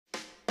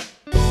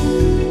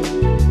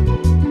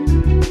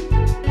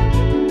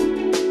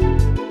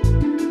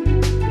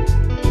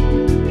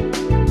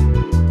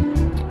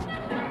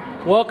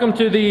Welcome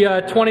to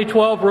the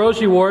 2012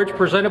 Rosie Awards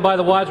presented by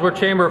the Wadsworth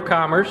Chamber of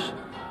Commerce.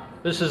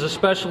 This is a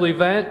special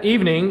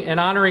evening in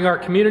honoring our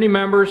community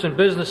members and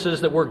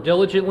businesses that work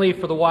diligently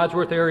for the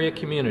Wadsworth area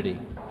community.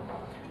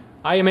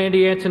 I am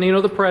Andy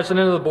Antonino, the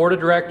President of the Board of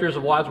Directors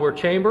of Wadsworth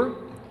Chamber,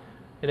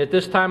 and at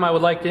this time I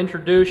would like to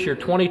introduce your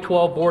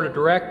 2012 Board of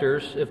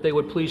Directors, if they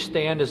would please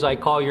stand as I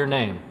call your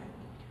name.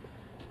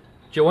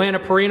 Joanna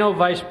Perino,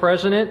 Vice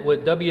President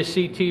with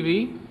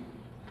WCTV.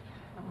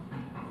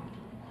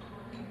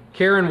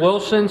 Karen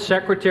Wilson,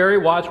 Secretary,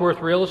 Wadsworth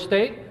Real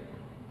Estate.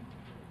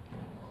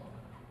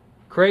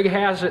 Craig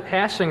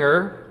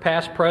Hassinger,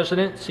 Past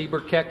President,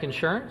 Siebert Keck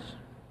Insurance.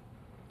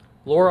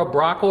 Laura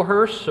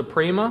Brocklehurst,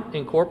 Suprema,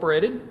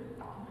 Incorporated.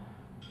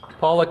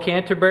 Paula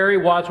Canterbury,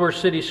 Wadsworth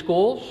City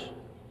Schools.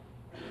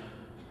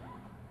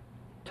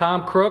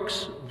 Tom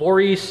Crooks,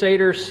 Voorhees,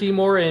 Sater,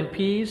 Seymour, and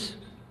Pease.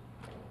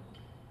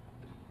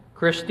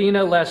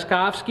 Christina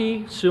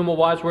Laskowski, Summa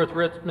Wadsworth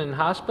Richmond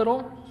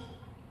Hospital.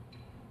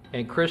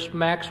 And Chris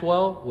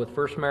Maxwell with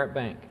First Merit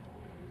Bank.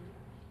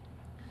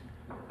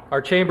 Our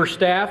chamber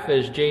staff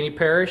is Janie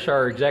Parrish,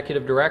 our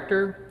Executive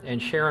Director,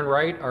 and Sharon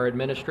Wright, our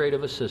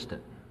Administrative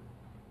Assistant.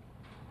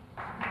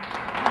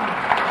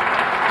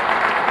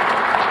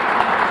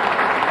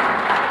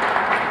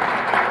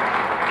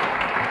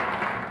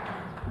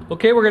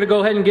 Okay, we're going to go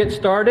ahead and get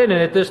started, and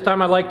at this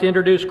time I'd like to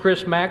introduce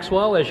Chris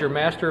Maxwell as your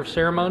Master of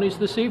Ceremonies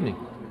this evening.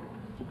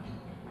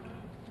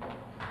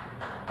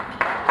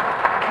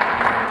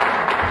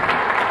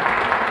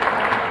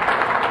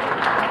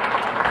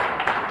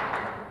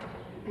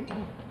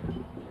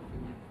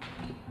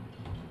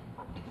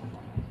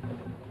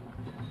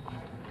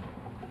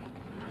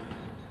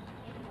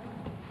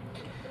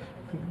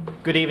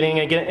 Good evening,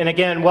 and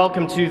again,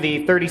 welcome to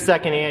the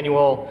 32nd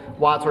Annual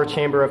Wadsworth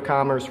Chamber of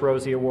Commerce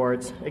Rosie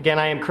Awards. Again,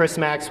 I am Chris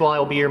Maxwell. I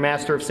will be your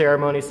Master of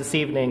Ceremonies this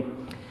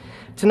evening.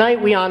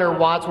 Tonight, we honor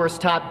Wadsworth's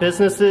top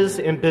businesses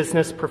and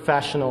business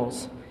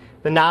professionals.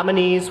 The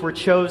nominees were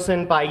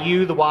chosen by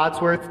you, the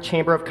Wadsworth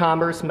Chamber of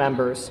Commerce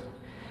members.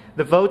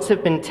 The votes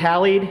have been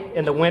tallied,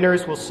 and the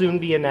winners will soon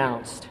be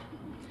announced.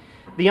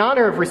 The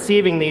honor of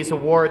receiving these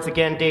awards,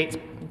 again,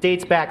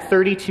 dates back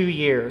 32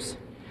 years.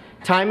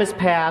 Time has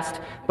passed,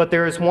 but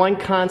there is one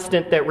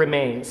constant that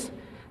remains.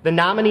 The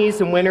nominees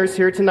and winners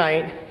here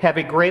tonight have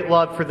a great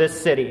love for this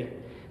city.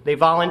 They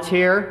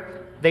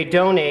volunteer, they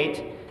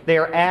donate, they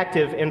are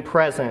active and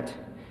present.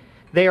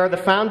 They are the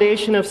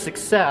foundation of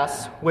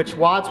success which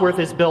Wadsworth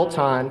is built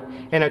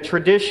on, and a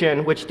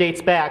tradition which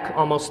dates back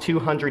almost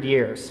 200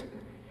 years.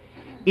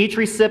 Each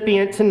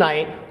recipient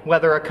tonight,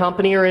 whether a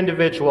company or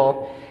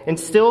individual,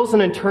 instills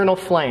an internal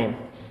flame,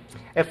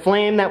 a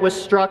flame that was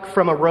struck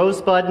from a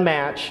rosebud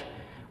match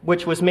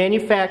which was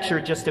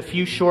manufactured just a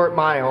few short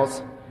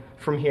miles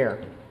from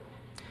here.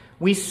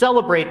 We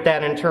celebrate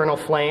that internal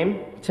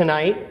flame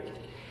tonight.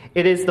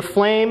 It is the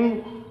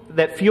flame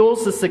that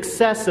fuels the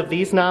success of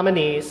these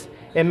nominees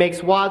and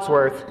makes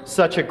Wadsworth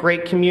such a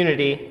great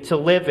community to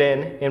live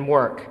in and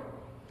work.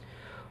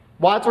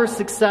 Wadsworth's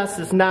success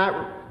is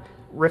not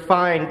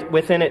refined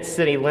within its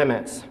city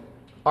limits.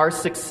 Our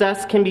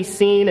success can be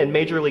seen in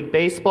Major League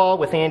Baseball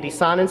with Andy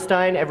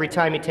Sonnenstein every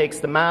time he takes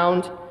the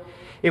mound.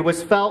 It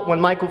was felt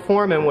when Michael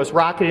Foreman was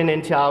rocketing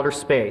into outer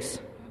space.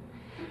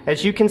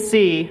 As you can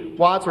see,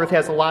 Wadsworth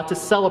has a lot to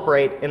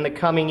celebrate in the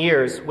coming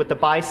years with the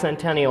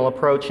bicentennial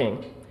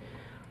approaching.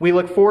 We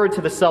look forward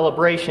to the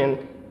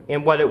celebration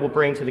and what it will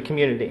bring to the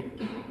community.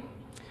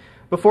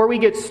 Before we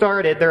get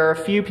started, there are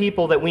a few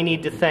people that we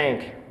need to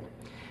thank.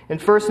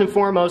 And first and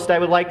foremost, I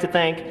would like to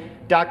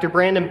thank Dr.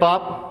 Brandon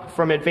Bupp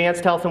from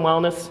Advanced Health and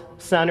Wellness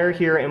Center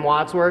here in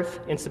Wadsworth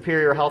in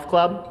Superior Health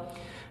Club.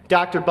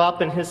 Dr.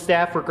 Bupp and his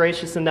staff were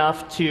gracious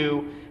enough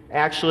to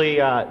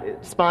actually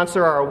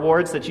sponsor our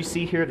awards that you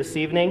see here this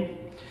evening.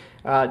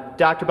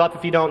 Dr. Bupp,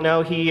 if you don't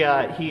know, he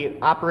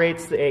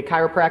operates a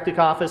chiropractic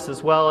office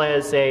as well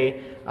as a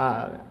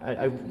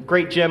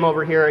great gym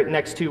over here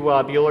next to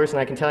Bueller's, and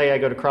I can tell you I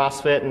go to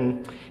CrossFit,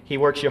 and he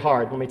works you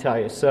hard, let me tell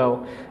you.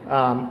 So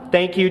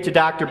thank you to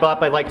Dr.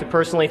 Bupp. I'd like to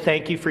personally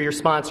thank you for your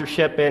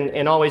sponsorship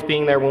and always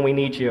being there when we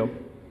need you.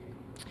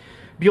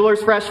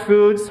 Bueller's Fresh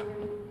Foods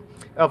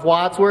of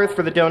Wadsworth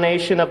for the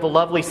donation of the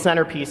lovely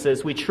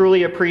centerpieces. We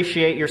truly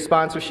appreciate your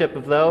sponsorship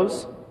of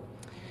those.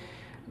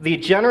 The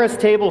generous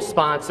table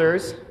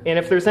sponsors, and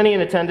if there's any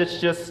in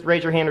attendance, just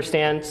raise your hand or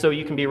stand so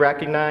you can be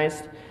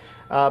recognized.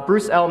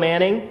 Bruce L.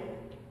 Manning,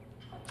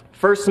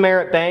 First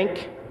Merit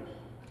Bank,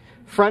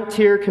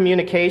 Frontier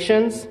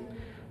Communications,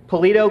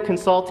 Polito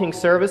Consulting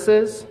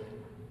Services,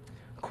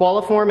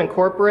 Qualiform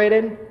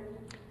Incorporated,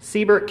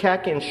 Siebert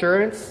Keck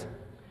Insurance,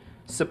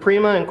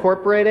 Suprema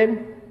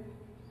Incorporated,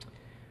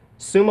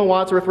 Summa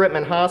Wadsworth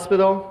Richmond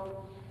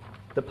Hospital,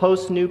 the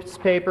Post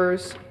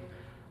Newspapers,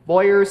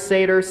 Boyers,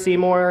 Sater,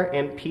 Seymour,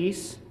 and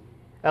Peace,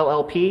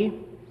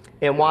 LLP,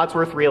 and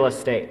Wadsworth Real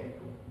Estate.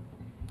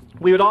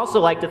 We would also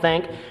like to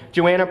thank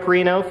Joanna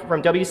Perino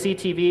from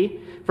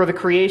WCTV for the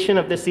creation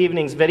of this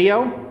evening's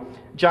video,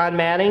 John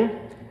Manning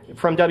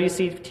from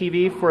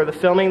WCTV for the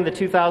filming of the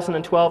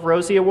 2012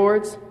 Rosie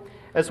Awards,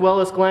 as well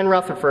as Glenn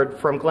Rutherford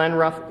from Glenn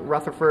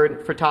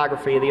Rutherford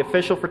Photography, the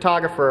official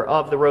photographer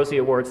of the Rosie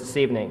Awards this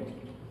evening.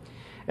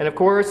 And of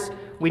course,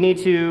 we need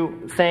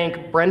to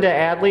thank Brenda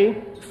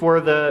Adley for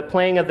the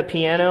playing of the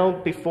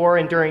piano before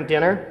and during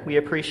dinner. We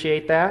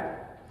appreciate that.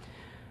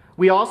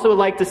 We also would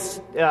like to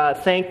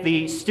thank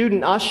the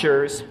student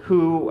ushers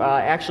who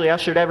actually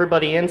ushered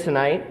everybody in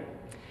tonight.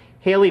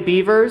 Haley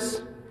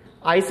Beavers,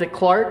 Isaac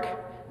Clark,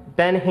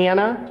 Ben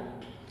Hanna,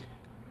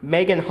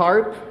 Megan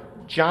Harp,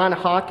 John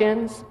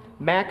Hawkins,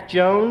 Mac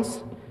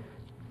Jones,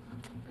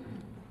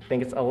 I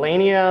think it's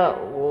Elenia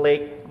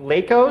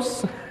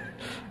Lakos.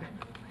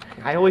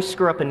 I always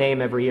screw up a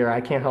name every year.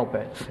 I can't help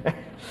it.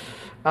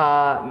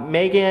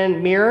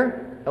 Megan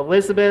Muir,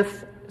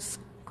 Elizabeth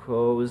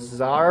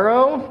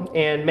Scozaro,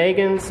 and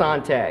Megan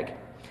Sontag.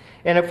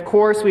 And of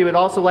course, we would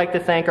also like to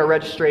thank our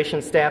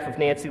registration staff of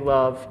Nancy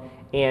Love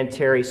and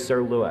Terry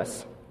Sir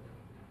Lewis.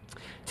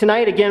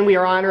 Tonight, again, we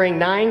are honoring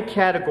 9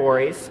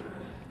 categories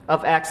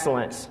of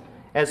excellence,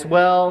 as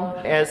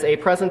well as a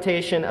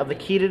presentation of the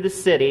key to the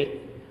city.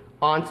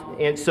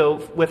 And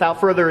so, without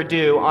further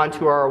ado, on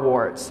to our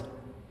awards.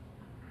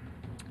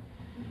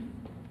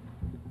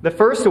 The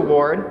first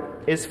award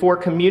is for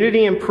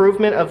Community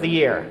Improvement of the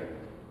Year.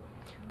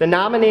 The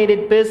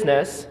nominated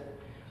business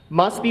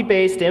must be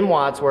based in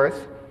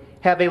Wadsworth,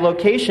 have a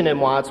location in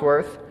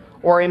Wadsworth,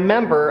 or a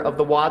member of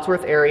the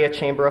Wadsworth Area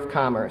Chamber of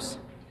Commerce.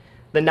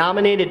 The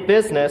nominated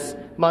business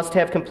must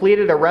have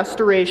completed a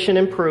restoration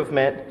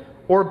improvement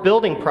or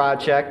building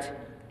project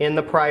in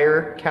the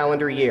prior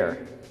calendar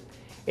year.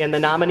 And the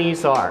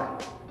nominees are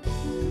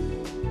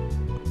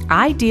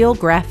Ideal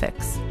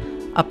Graphics.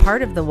 A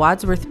part of the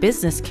Wadsworth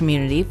business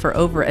community for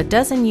over a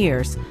dozen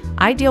years,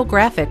 Ideal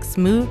Graphics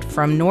moved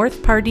from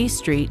North Pardee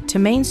Street to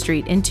Main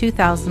Street in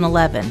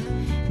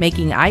 2011,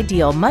 making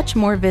Ideal much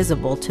more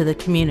visible to the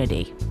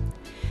community.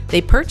 They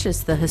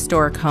purchased the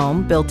historic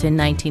home, built in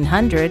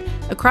 1900,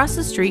 across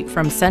the street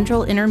from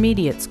Central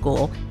Intermediate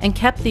School and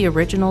kept the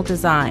original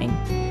design.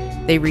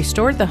 They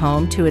restored the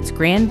home to its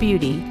grand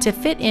beauty to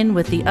fit in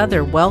with the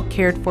other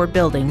well-cared-for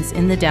buildings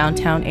in the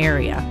downtown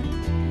area.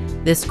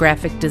 This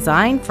graphic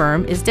design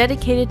firm is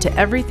dedicated to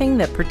everything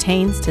that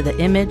pertains to the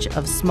image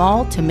of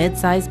small to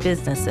mid-sized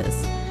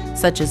businesses,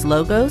 such as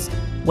logos,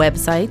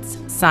 websites,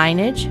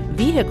 signage,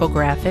 vehicle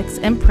graphics,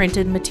 and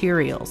printed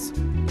materials.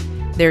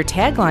 Their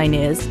tagline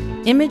is,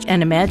 "Image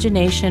and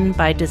Imagination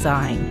by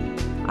Design."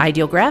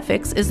 Ideal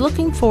Graphics is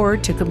looking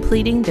forward to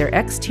completing their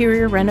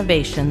exterior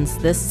renovations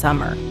this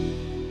summer.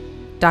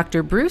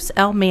 Dr. Bruce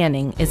L.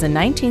 Manning is a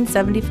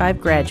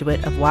 1975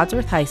 graduate of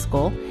Wadsworth High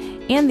School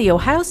and the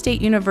Ohio State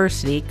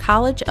University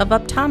College of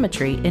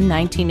Optometry in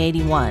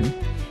 1981.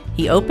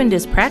 He opened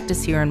his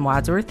practice here in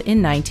Wadsworth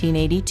in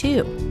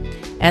 1982.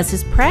 As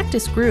his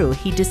practice grew,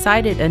 he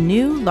decided a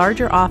new,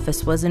 larger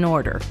office was in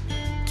order.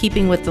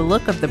 Keeping with the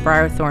look of the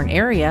Briarthorne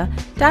area,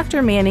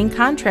 Dr. Manning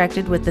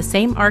contracted with the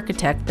same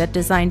architect that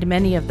designed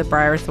many of the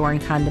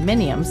Briarthorne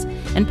condominiums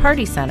and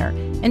party center,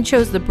 and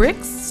chose the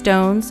bricks,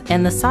 stones,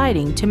 and the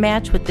siding to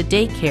match with the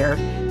daycare,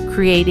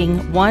 creating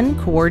one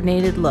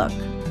coordinated look.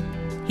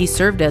 He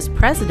served as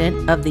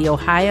president of the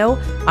Ohio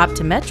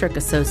Optometric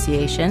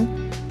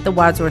Association, the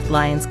Wadsworth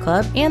Lions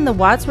Club, and the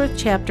Wadsworth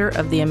chapter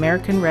of the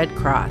American Red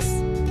Cross.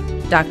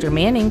 Dr.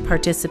 Manning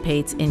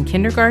participates in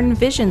kindergarten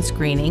vision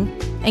screening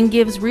and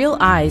gives Real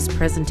Eyes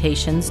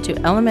presentations to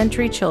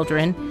elementary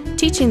children,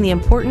 teaching the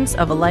importance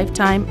of a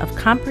lifetime of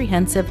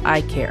comprehensive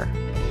eye care.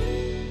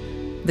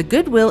 The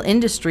Goodwill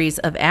Industries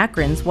of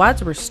Akron's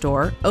Wadsworth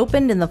store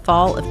opened in the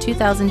fall of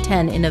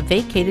 2010 in a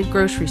vacated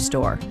grocery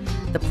store.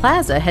 The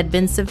plaza had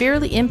been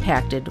severely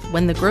impacted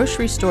when the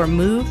grocery store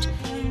moved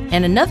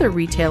and another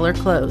retailer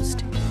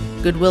closed.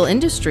 Goodwill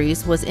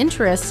Industries was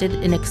interested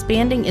in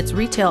expanding its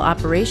retail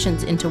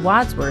operations into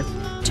Wadsworth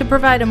to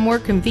provide a more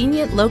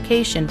convenient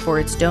location for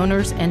its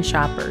donors and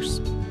shoppers.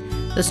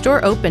 The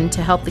store opened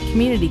to help the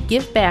community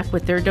give back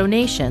with their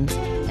donations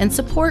and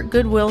support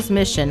Goodwill's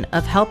mission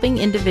of helping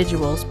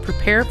individuals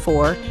prepare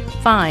for,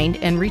 find,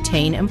 and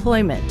retain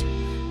employment.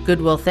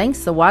 Goodwill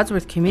thanks the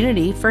Wadsworth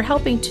community for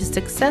helping to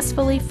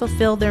successfully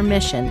fulfill their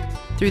mission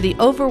through the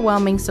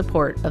overwhelming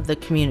support of the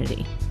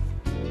community.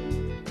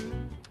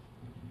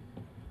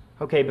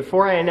 Okay,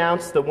 before I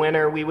announce the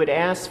winner, we would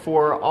ask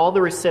for all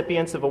the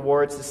recipients of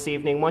awards this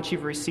evening, once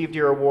you've received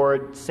your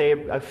award, say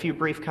a few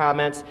brief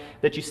comments,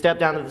 that you step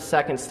down to the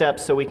second step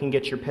so we can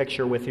get your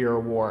picture with your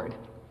award.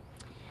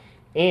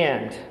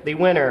 And the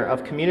winner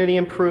of Community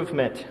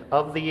Improvement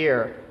of the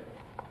Year,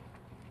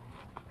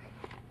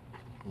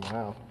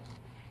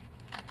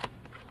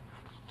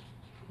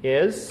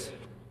 is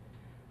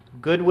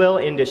Goodwill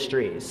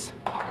Industries.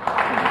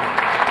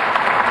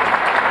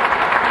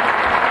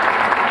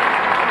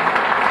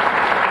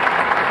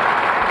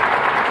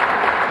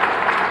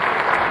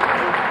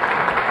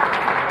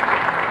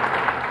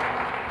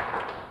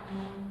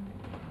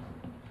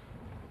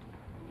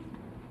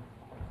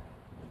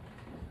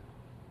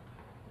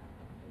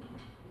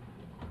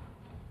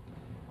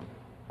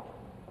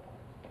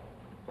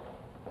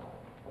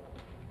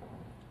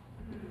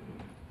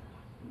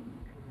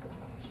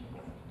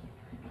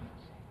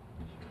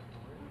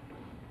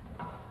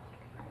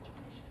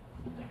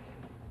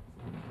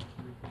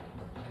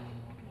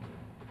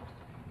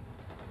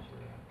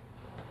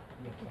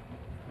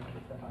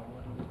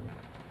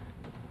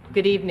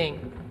 Good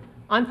evening.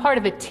 I'm part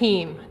of a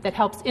team that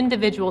helps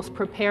individuals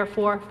prepare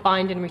for,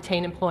 find, and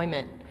retain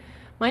employment.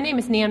 My name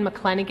is Nan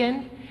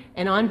McClenigan,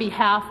 and on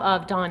behalf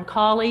of Don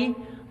Cawley,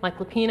 Mike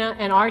Lapina,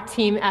 and our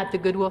team at the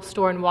Goodwill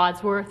store in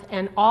Wadsworth,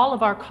 and all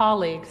of our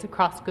colleagues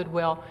across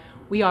Goodwill,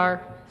 we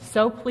are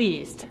so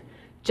pleased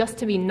just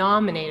to be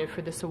nominated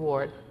for this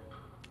award.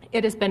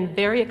 It has been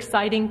very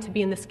exciting to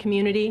be in this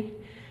community.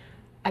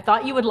 I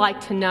thought you would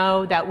like to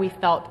know that we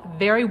felt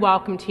very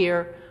welcomed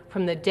here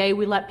from the day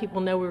we let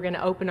people know we were going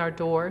to open our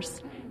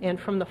doors, and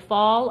from the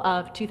fall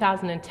of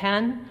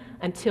 2010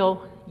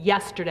 until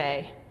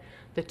yesterday,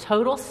 the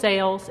total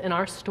sales in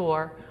our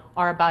store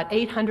are about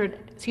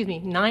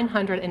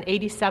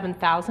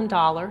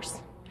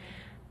 $987,000.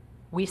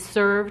 We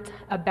served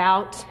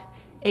about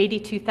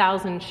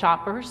 82,000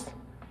 shoppers,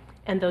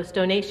 and those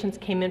donations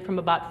came in from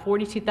about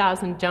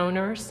 42,000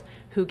 donors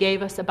who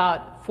gave us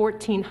about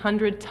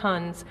 1,400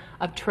 tons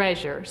of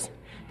treasures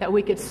that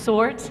we could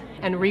sort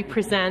and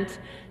represent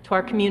to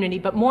our community.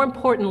 But more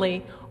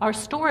importantly, our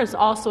store is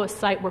also a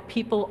site where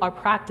people are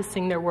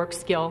practicing their work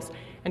skills.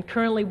 And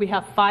currently we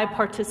have 5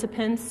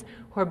 participants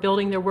who are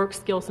building their work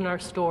skills in our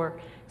store.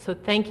 So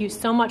thank you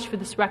so much for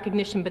this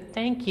recognition, but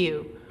thank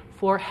you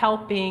for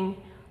helping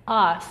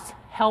us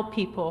help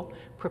people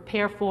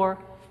prepare for,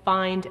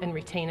 find, and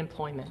retain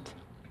employment.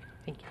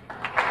 Thank you.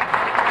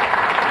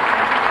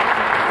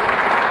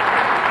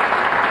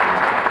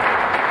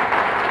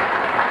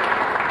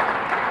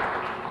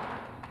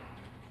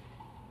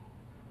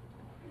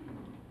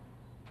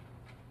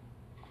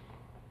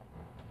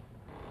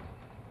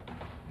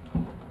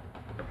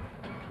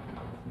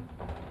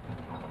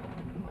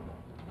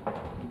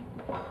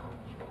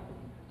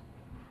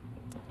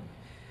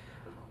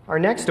 Our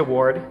next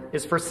award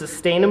is for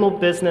Sustainable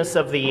Business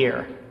of the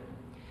Year.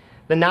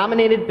 The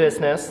nominated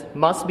business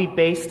must be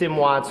based in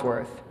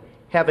Wadsworth,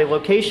 have a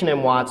location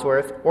in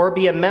Wadsworth, or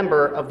be a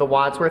member of the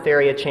Wadsworth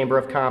Area Chamber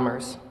of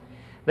Commerce.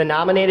 The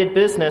nominated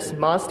business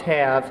must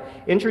have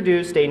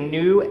introduced a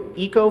new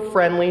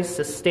eco-friendly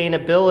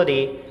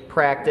sustainability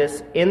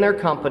practice in their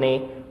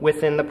company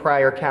within the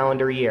prior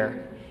calendar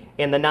year.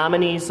 And the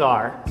nominees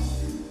are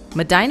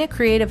Medina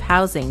Creative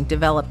Housing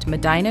developed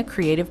Medina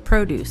Creative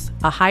Produce,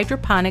 a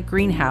hydroponic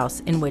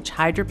greenhouse in which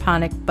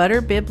hydroponic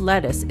butterbib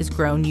lettuce is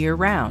grown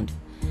year-round.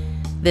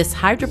 This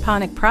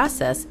hydroponic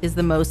process is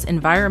the most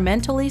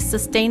environmentally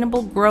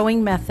sustainable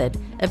growing method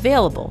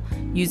available,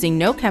 using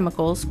no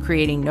chemicals,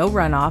 creating no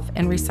runoff,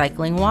 and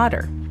recycling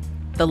water.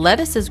 The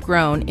lettuce is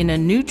grown in a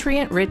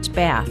nutrient-rich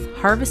bath,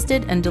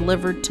 harvested and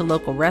delivered to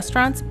local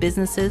restaurants,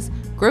 businesses,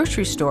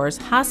 grocery stores,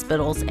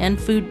 hospitals, and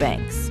food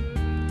banks.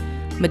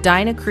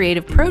 Medina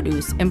Creative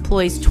Produce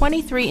employs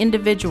 23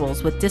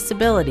 individuals with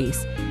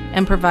disabilities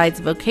and provides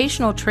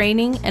vocational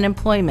training and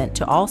employment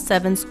to all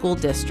 7 school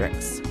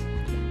districts.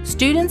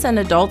 Students and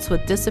adults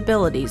with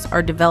disabilities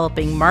are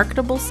developing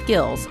marketable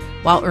skills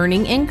while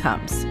earning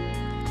incomes.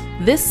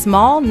 This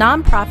small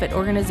nonprofit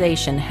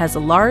organization has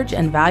a large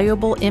and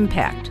valuable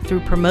impact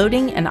through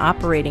promoting and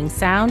operating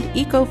sound,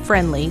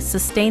 eco-friendly,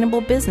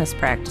 sustainable business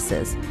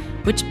practices,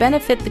 which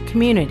benefit the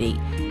community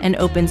and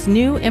opens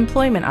new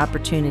employment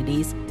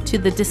opportunities to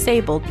the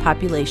disabled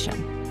population.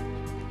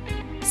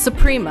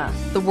 Suprema,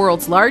 the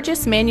world's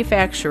largest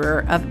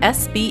manufacturer of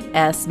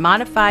SBS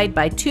modified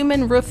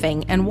bitumen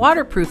roofing and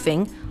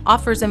waterproofing,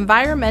 offers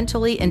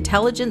environmentally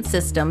intelligent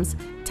systems,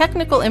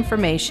 technical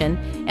information,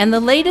 and the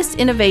latest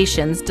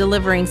innovations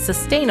delivering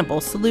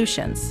sustainable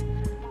solutions.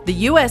 The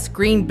U.S.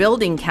 Green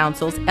Building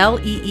Council's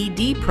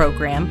LEED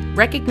program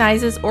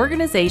recognizes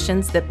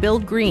organizations that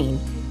build green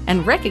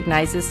and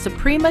recognizes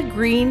Suprema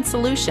Green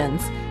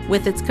Solutions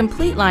with its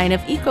complete line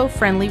of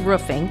eco-friendly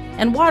roofing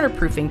and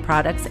waterproofing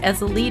products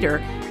as a leader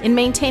in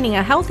maintaining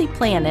a healthy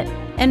planet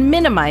and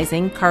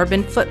minimizing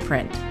carbon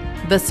footprint.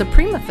 The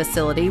Suprema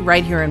facility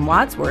right here in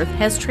Wadsworth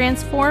has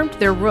transformed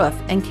their roof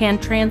and can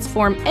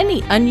transform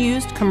any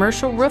unused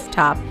commercial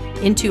rooftop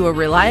into a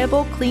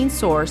reliable, clean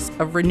source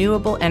of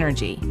renewable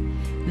energy.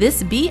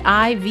 This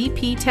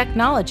BIVP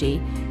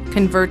technology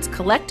converts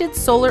collected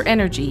solar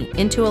energy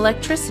into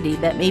electricity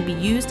that may be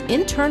used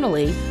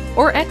internally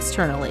or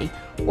externally,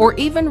 or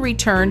even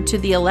returned to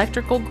the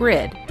electrical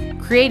grid,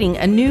 creating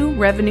a new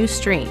revenue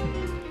stream.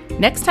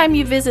 Next time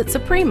you visit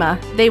Suprema,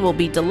 they will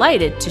be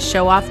delighted to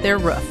show off their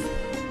roof.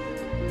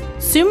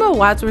 Sumo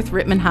Wadsworth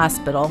Rittman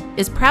Hospital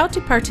is proud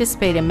to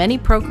participate in many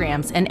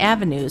programs and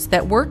avenues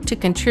that work to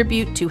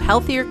contribute to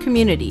healthier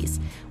communities,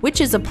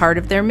 which is a part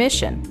of their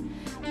mission.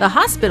 The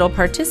hospital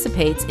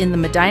participates in the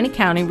Medina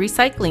County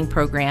Recycling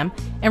Program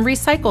and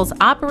recycles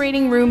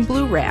operating room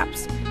blue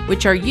wraps,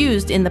 which are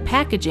used in the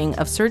packaging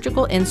of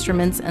surgical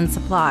instruments and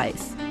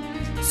supplies.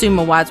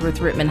 Sumo Wadsworth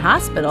Rittman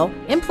Hospital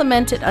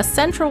implemented a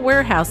central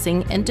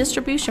warehousing and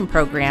distribution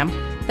program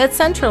that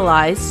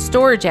centralized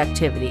storage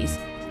activities,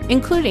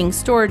 including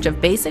storage of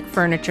basic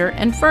furniture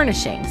and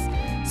furnishings,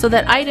 so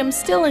that items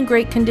still in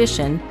great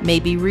condition may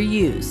be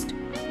reused.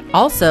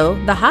 Also,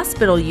 the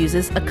hospital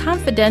uses a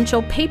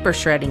confidential paper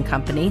shredding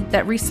company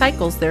that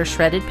recycles their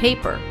shredded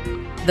paper.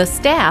 The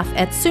staff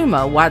at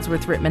SUMO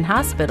Wadsworth Rittman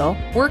Hospital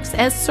works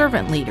as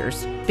servant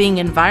leaders, being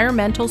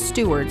environmental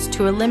stewards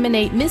to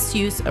eliminate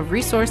misuse of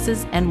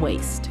resources and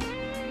waste.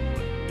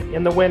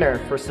 And the winner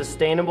for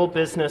Sustainable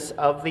Business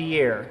of the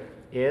Year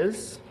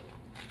is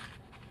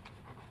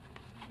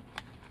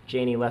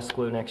Janie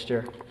Lesclue next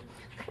year.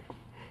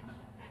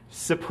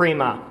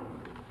 Suprema.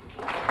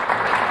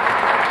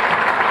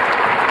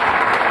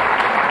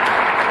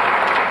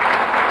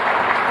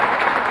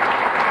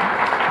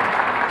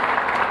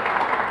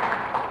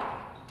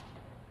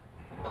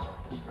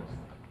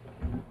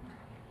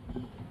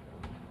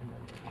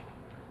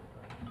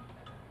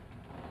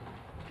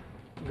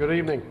 Good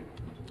evening.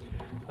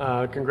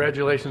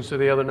 Congratulations to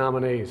the other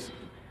nominees.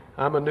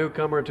 I'm a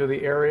newcomer to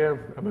the area.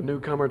 I'm a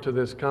newcomer to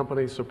this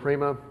company,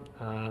 Suprema.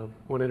 I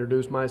want to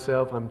introduce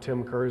myself. I'm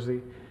Tim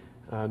Kersey,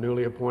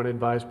 newly appointed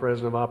Vice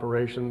President of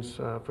Operations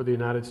for the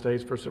United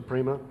States for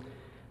Suprema.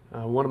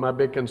 One of my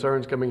big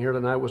concerns coming here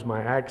tonight was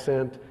my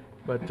accent,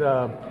 but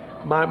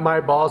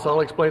my boss,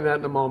 I'll explain that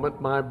in a moment.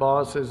 My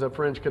boss is a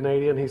French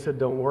Canadian. He said,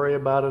 "Don't worry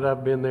about it.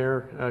 I've been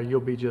there.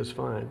 You'll be just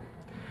fine."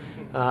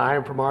 I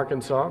am from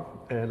Arkansas,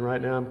 and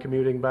right now I'm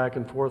commuting back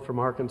and forth from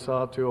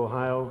Arkansas to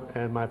Ohio,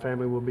 and my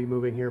family will be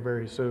moving here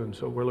very soon,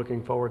 so we're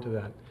looking forward to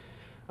that.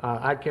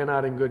 I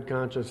cannot in good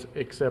conscience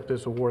accept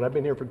this award. I've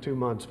been here for 2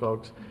 months,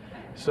 folks.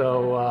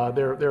 So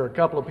there are a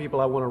couple of people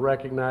I want to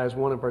recognize.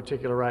 One in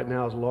particular right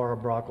now is Laura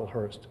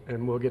Brocklehurst,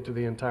 and we'll get to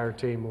the entire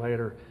team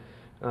later.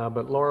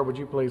 But Laura, would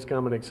you please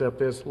come and accept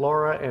this?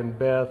 Laura and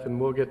Beth,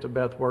 and we'll get to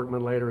Beth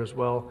Workman later as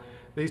well.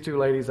 These two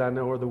ladies I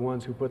know are the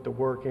ones who put the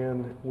work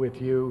in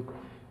with you.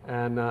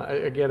 And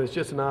again, it's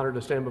just an honor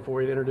to stand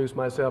before you to introduce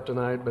myself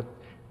tonight, but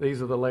these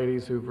are the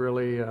ladies who've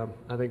really,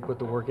 I think, put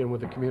the work in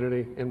with the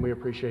community, and we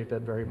appreciate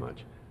that very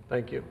much.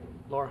 Thank you.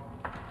 Laura.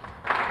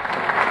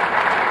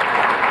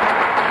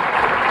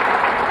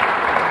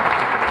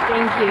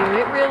 Thank you.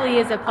 It really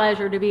is a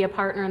pleasure to be a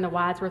partner in the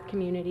Wadsworth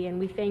community, and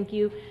we thank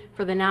you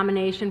for the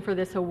nomination for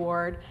this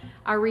award.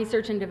 Our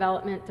Research and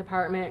Development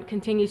Department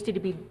continues to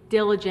be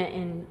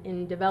diligent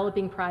in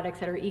developing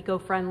products that are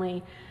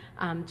eco-friendly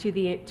to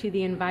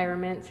the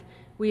environment.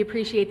 We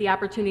appreciate the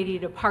opportunity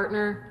to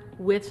partner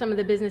with some of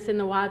the business in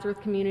the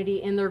Wadsworth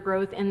community in their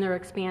growth and their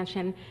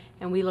expansion,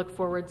 and we look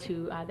forward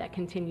to that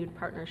continued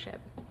partnership.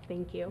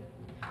 Thank you.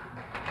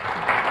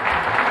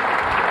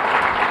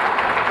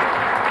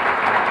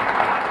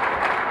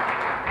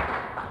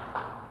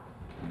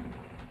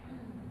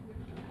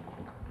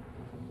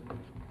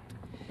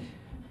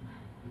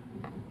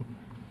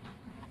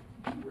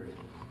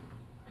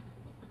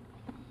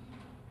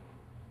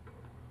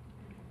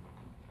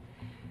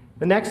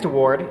 The next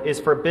award is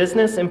for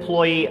Business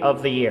Employee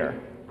of the Year.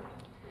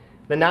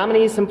 The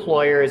nominee's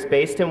employer is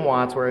based in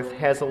Wadsworth,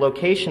 has a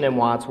location in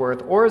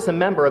Wadsworth, or is a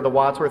member of the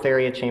Wadsworth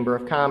Area Chamber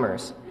of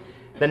Commerce.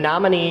 The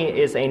nominee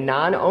is a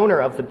non-owner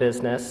of the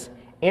business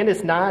and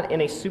is not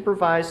in a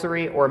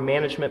supervisory or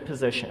management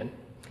position.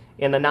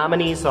 And the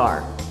nominees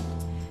are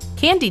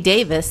Candy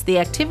Davis, the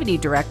activity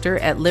director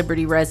at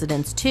Liberty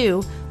Residence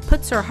 2,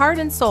 puts her heart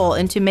and soul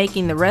into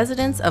making the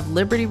residents of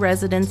Liberty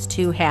Residence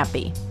 2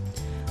 happy.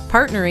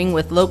 Partnering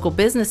with local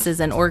businesses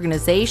and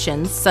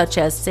organizations such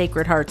as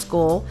Sacred Heart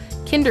School,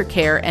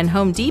 KinderCare, and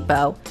Home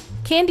Depot,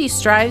 Candy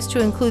strives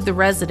to include the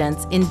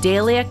residents in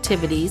daily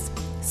activities,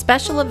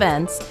 special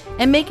events,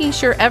 and making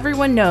sure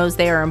everyone knows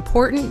they are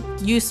important,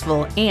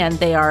 useful, and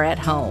they are at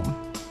home.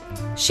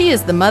 She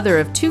is the mother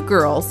of 2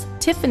 girls,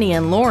 Tiffany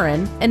and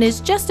Lauren, and is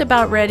just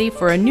about ready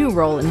for a new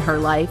role in her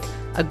life,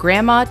 a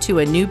grandma to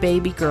a new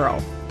baby girl.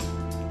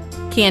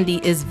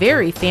 Candy is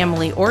very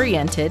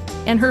family-oriented,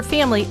 and her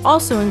family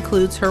also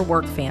includes her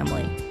work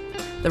family.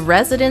 The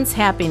residents'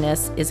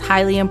 happiness is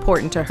highly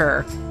important to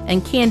her,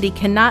 and Candy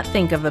cannot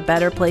think of a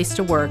better place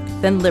to work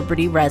than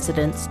Liberty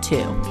Residence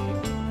 2.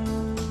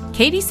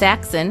 Katie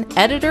Saxon,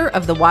 editor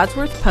of the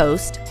Wadsworth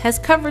Post, has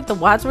covered the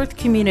Wadsworth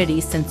community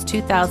since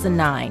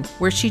 2009,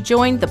 where she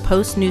joined the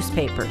Post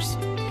newspapers.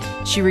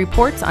 She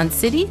reports on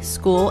city,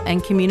 school,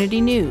 and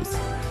community news.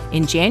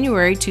 In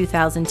January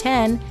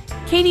 2010,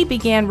 Katie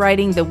began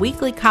writing the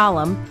weekly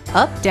column,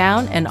 Up,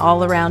 Down, and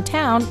All Around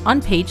Town,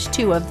 on page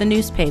 2 of the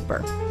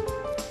newspaper.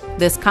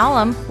 This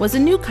column was a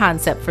new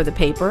concept for the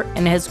paper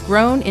and has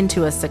grown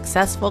into a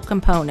successful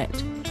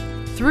component.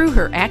 Through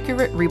her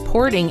accurate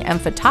reporting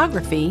and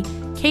photography,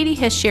 Katie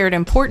has shared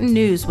important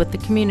news with the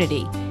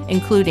community,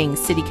 including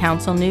city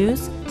council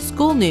news,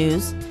 school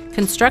news,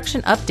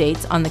 construction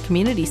updates on the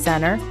community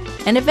center,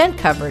 and event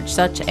coverage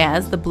such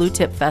as the Blue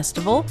Tip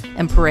Festival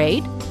and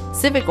Parade,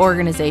 civic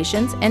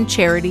organizations, and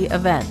charity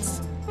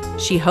events.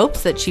 She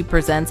hopes that she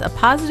presents a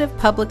positive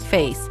public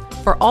face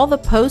for all the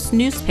Post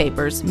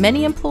newspapers'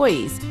 many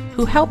employees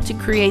who help to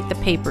create the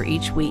paper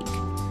each week.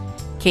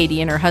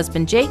 Katie and her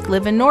husband Jake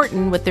live in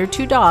Norton with their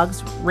 2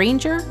 dogs,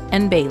 Ranger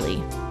and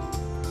Bailey.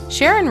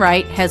 Sharon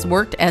Wright has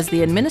worked as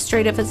the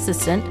administrative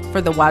assistant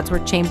for the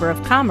Wadsworth Chamber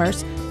of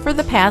Commerce for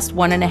the past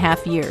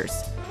 1.5 years.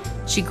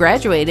 She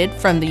graduated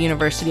from the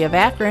University of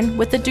Akron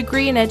with a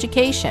degree in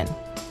education.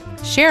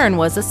 Sharon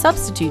was a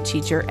substitute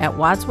teacher at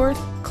Wadsworth,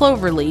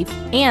 Cloverleaf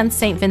and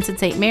St. Vincent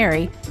St.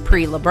 Mary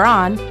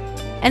pre-LeBron,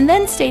 and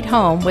then stayed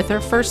home with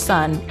her first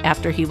son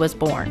after he was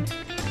born.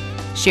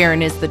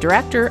 Sharon is the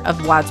director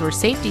of Wadsworth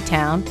Safety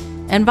Town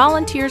and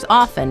volunteers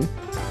often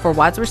for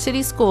Wadsworth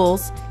City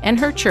Schools and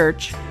her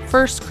church,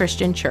 First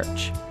Christian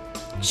Church.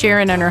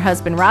 Sharon and her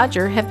husband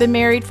Roger have been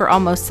married for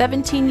almost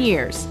 17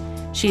 years.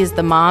 She is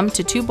the mom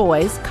to 2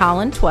 boys,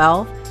 Colin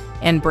 12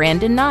 and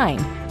Brandon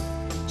 9.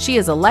 She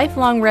is a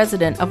lifelong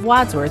resident of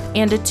Wadsworth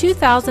and a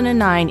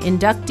 2009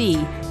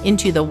 inductee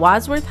into the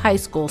Wadsworth High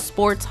School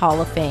Sports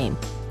Hall of Fame.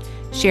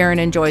 Sharon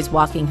enjoys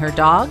walking her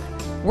dog,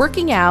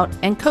 working out,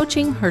 and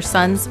coaching her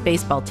son's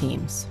baseball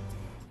teams.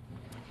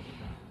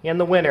 And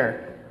the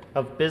winner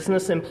of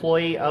Business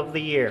Employee of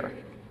the Year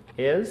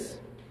is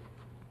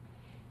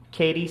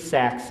Katie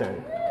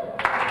Saxon.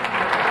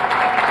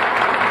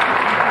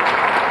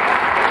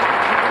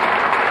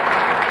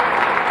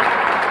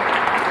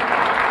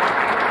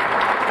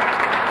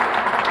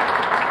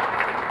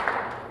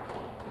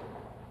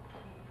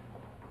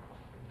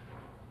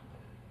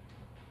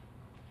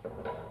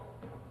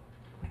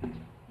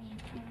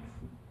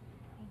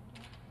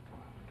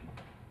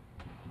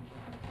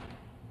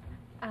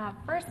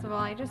 First of all,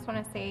 I just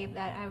want to say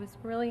that I was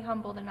really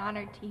humbled and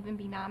honored to even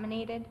be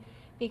nominated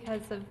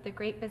because of the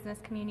great business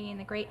community and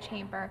the great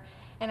chamber.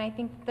 And I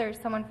think there's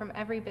someone from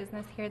every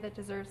business here that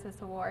deserves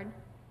this award.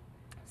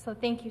 So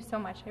thank you so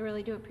much. I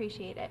really do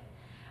appreciate it.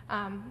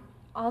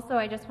 Also,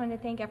 I just wanted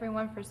to thank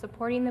everyone for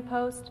supporting the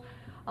Post,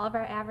 all of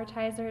our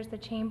advertisers, the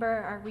chamber,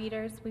 our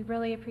readers. We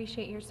really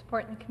appreciate your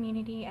support in the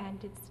community,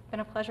 and it's been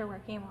a pleasure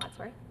working in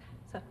Wadsworth.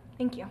 So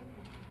thank you.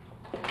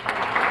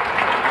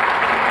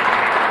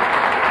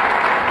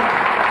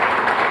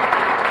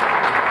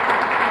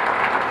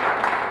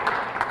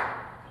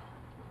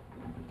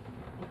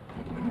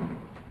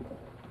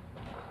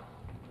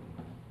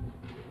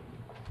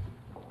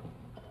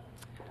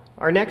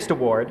 Our next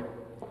award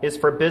is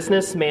for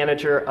Business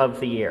Manager of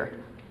the Year.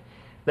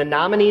 The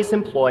nominee's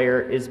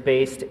employer is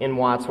based in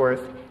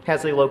Wadsworth,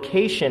 has a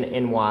location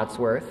in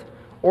Wadsworth,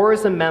 or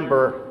is a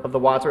member of the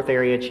Wadsworth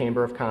Area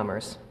Chamber of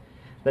Commerce.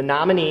 The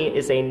nominee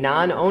is a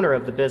non-owner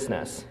of the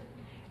business,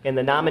 and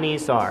the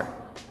nominees are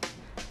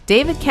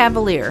David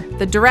Cavalier,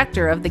 the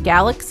director of the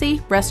Galaxy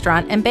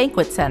Restaurant and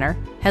Banquet Center,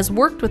 has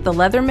worked with the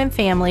Leatherman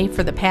family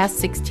for the past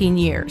 16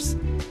 years.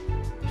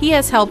 He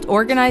has helped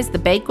organize the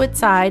banquet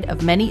side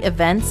of many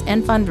events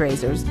and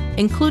fundraisers,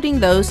 including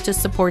those to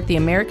support the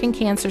American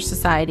Cancer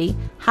Society,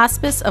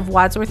 Hospice of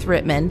Wadsworth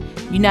Rittman,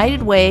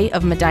 United Way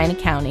of Medina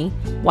County,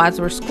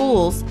 Wadsworth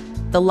Schools,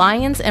 the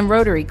Lions and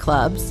Rotary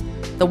Clubs,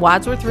 the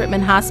Wadsworth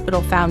Rittman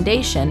Hospital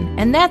Foundation,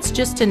 and that's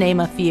just to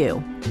name a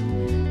few.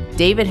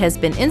 David has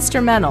been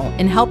instrumental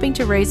in helping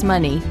to raise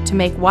money to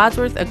make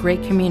Wadsworth a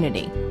great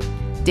community.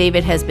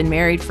 David has been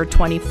married for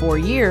 24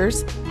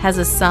 years, has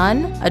a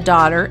son, a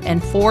daughter,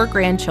 and 4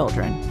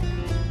 grandchildren.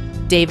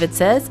 David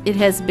says it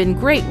has been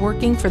great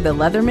working for the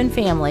Leatherman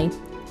family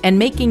and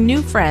making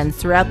new friends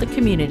throughout the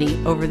community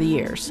over the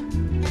years.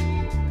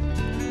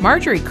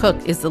 Marjorie Cook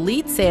is the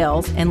lead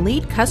sales and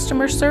lead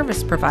customer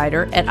service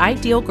provider at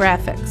Ideal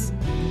Graphics.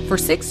 For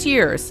 6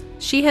 years,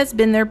 she has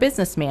been their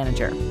business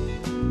manager.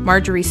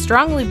 Marjorie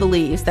strongly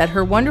believes that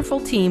her wonderful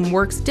team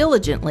works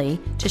diligently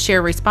to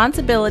share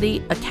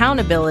responsibility,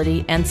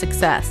 accountability, and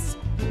success.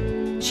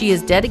 She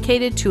is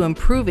dedicated to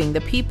improving the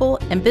people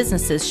and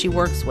businesses she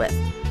works with,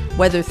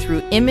 whether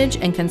through image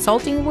and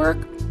consulting work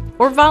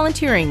or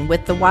volunteering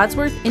with the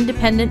Wadsworth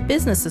Independent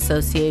Business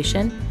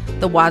Association,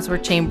 the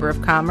Wadsworth Chamber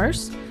of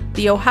Commerce,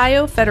 the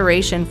Ohio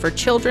Federation for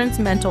Children's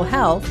Mental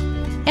Health,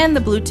 and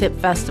the Blue Tip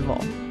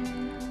Festival.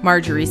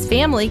 Marjorie's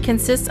family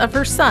consists of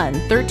her son,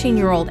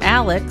 13-year-old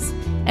Alex,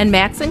 and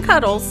Max and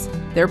Cuddles,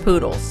 their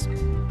poodles.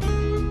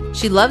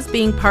 She loves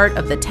being part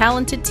of the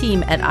talented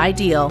team at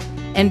Ideal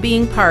and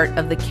being part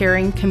of the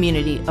caring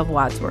community of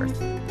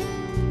Wadsworth.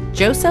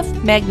 Joseph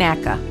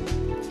Magnaca.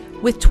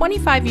 With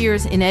 25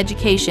 years in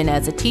education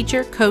as a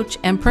teacher, coach,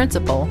 and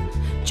principal,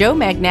 Joe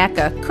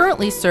Magnaca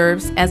currently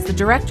serves as the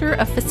Director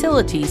of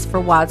Facilities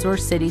for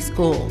Wadsworth City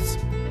Schools.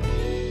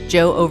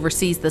 Joe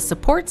oversees the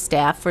support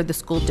staff for the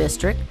school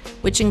district,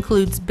 which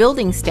includes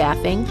building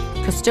staffing,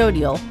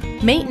 custodial,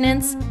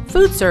 maintenance,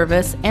 food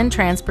service, and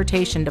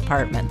transportation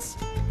departments.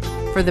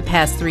 For the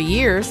past 3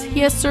 years, he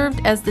has served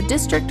as the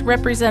district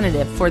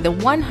representative for the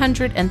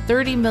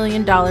 $130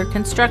 million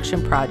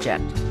construction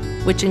project,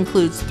 which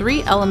includes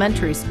 3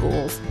 elementary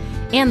schools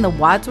and the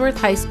Wadsworth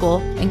High School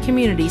and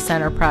Community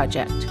Center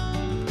project.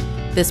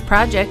 This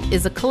project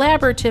is a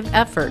collaborative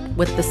effort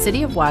with the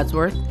City of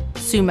Wadsworth,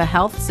 Summa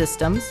Health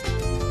Systems,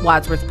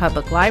 Wadsworth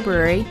Public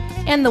Library,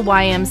 and the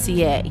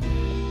YMCA.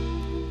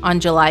 On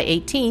July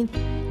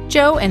 18th,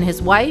 Joe and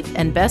his wife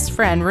and best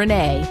friend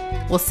Renee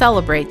will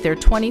celebrate their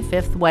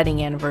 25th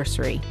wedding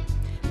anniversary.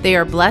 They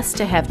are blessed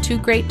to have 2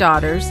 great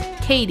daughters,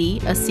 Katie,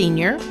 a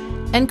senior,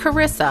 and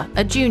Carissa,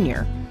 a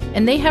junior,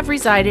 and they have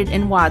resided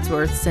in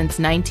Wadsworth since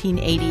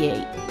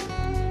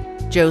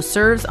 1988. Joe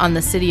serves on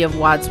the City of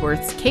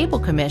Wadsworth's Cable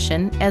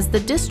Commission as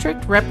the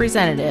district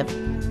representative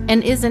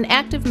and is an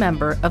active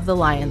member of the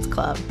Lions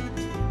Club.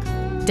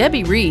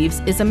 Debbie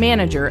Reeves is a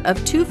manager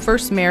of 2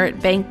 First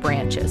Merit Bank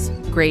branches,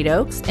 Great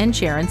Oaks and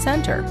Sharon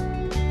Center.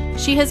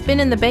 She has been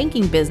in the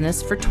banking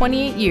business for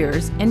 28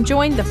 years and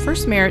joined the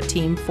First Merit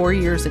team 4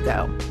 years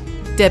ago.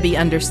 Debbie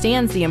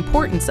understands the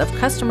importance of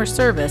customer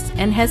service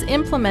and has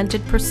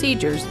implemented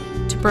procedures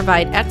to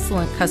provide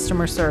excellent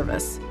customer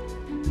service.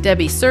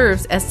 Debbie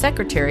serves as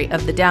secretary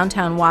of the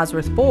Downtown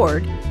Wadsworth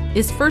Board,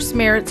 is First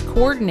Merit's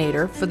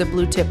coordinator for the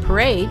Blue Tip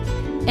Parade,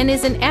 and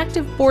is an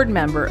active board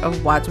member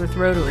of Wadsworth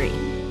Rotary.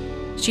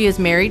 She is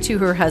married to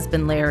her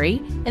husband Larry,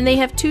 and they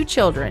have 2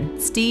 children,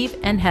 Steve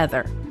and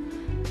Heather.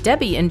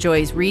 Debbie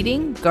enjoys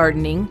reading,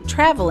 gardening,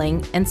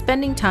 traveling, and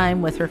spending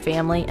time with her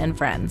family and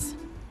friends.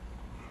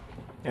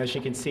 As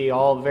you can see,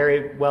 all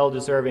very well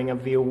deserving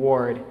of the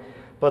award.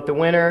 But the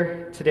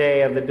winner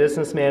today of the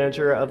Business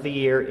Manager of the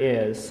Year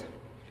is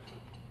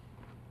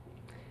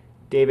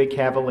David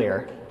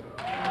Cavalier.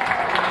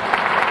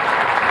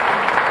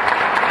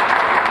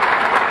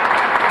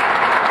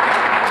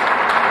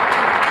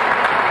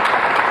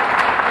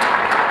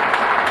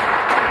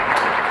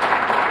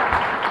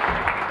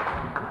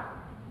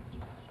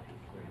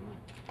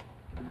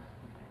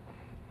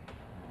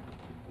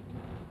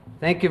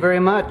 Thank you very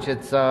much.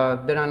 It's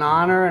been an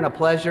honor and a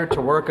pleasure to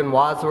work in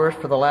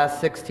Wadsworth for the last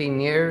 16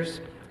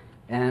 years,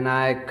 and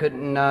I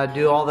couldn't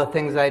do all the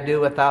things I do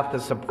without the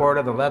support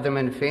of the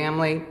Leatherman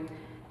family,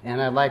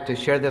 and I'd like to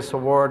share this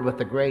award with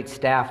the great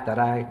staff that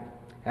I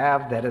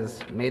have that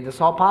has made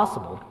this all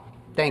possible.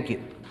 Thank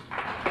you.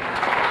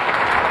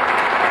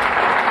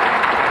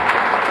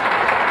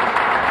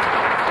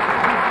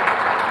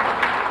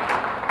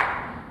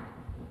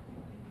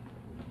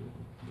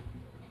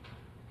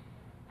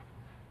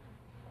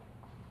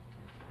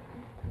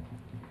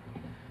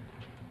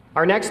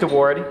 Our next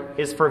award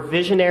is for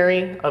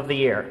Visionary of the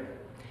Year.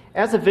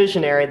 As a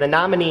visionary, the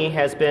nominee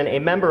has been a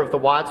member of the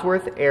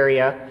Wadsworth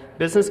area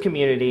business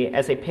community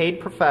as a paid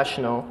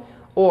professional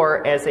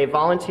or as a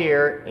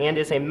volunteer and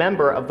is a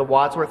member of the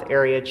Wadsworth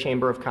Area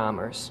Chamber of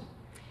Commerce.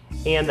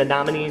 And the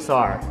nominees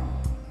are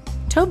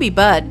Toby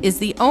Budd is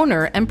the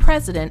owner and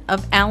president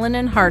of Allen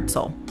 &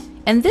 Hartzell,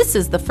 and this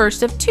is the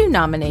first of 2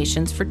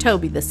 nominations for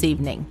Toby this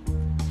evening.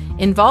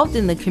 Involved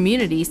in the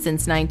community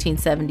since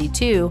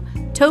 1972,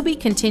 Toby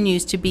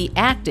continues to be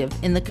active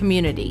in the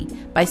community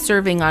by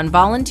serving on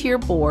volunteer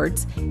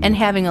boards and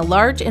having a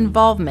large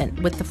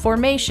involvement with the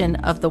formation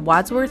of the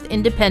Wadsworth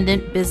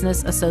Independent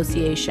Business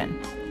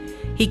Association.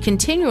 He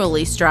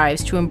continually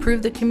strives to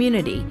improve the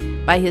community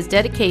by his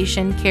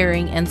dedication,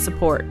 caring, and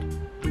support.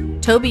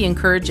 Toby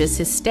encourages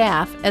his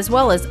staff, as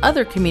well as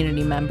other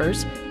community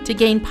members, to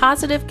gain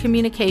positive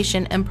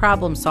communication and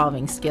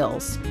problem-solving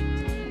skills.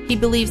 He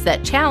believes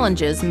that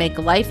challenges make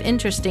life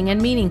interesting and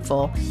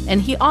meaningful,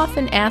 and he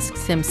often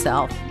asks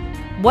himself,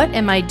 "What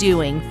am I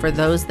doing for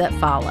those that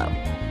follow?"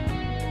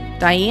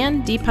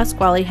 Diane D.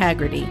 Pasquale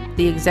Haggerty,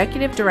 the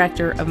Executive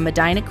Director of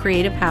Medina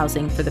Creative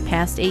Housing for the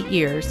past 8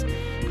 years,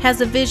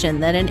 has a vision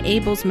that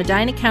enables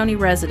Medina County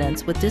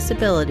residents with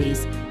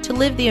disabilities to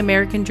live the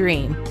American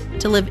dream,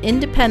 to live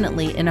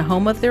independently in a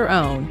home of their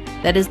own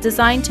that is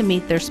designed to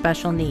meet their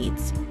special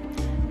needs.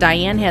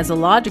 Diane has a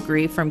law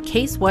degree from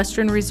Case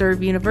Western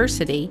Reserve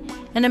University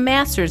and a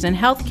master's in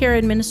healthcare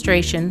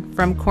administration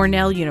from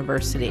Cornell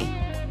University.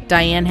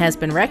 Diane has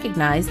been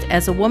recognized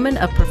as a Woman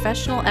of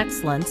Professional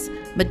Excellence,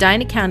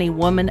 Medina County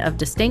Woman of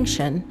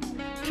Distinction,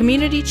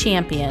 Community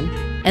Champion,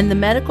 and the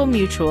Medical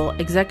Mutual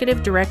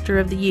Executive Director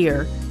of the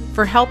Year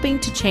for helping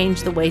to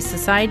change the way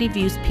society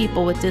views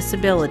people with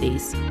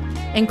disabilities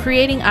and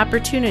creating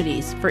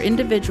opportunities for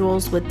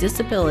individuals with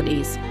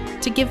disabilities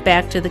to give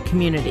back to the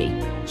community.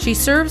 She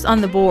serves on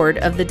the board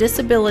of the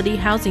Disability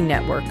Housing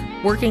Network,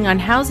 working on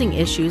housing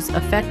issues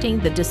affecting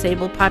the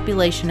disabled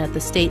population at the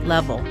state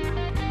level.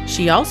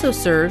 She also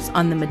serves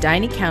on the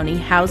Medina County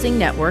Housing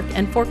Network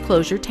and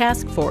Foreclosure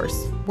Task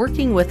Force,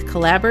 working with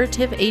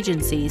collaborative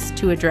agencies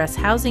to address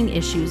housing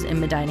issues in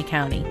Medina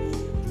County.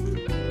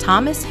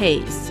 Thomas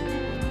Hayes.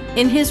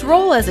 In his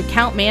role as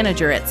account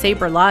manager at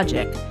Sabre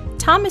Logic,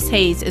 Thomas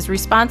Hayes is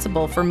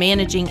responsible for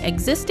managing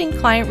existing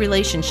client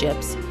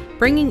relationships,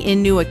 bringing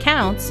in new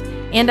accounts,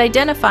 and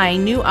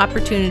identifying new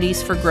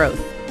opportunities for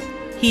growth.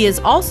 He is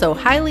also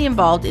highly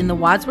involved in the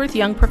Wadsworth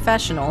Young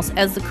Professionals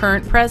as the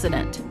current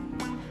president.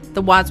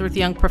 The Wadsworth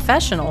Young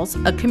Professionals,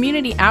 a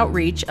community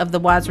outreach of the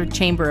Wadsworth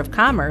Chamber of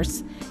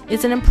Commerce,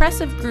 is an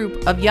impressive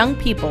group of young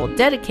people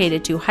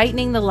dedicated to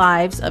heightening the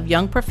lives of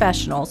young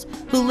professionals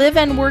who live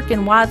and work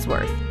in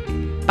Wadsworth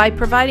by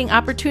providing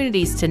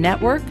opportunities to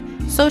network,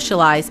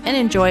 socialize, and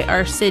enjoy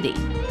our city.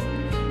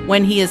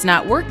 When he is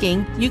not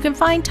working, you can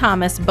find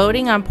Thomas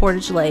boating on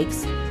Portage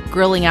Lakes,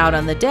 grilling out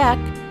on the deck,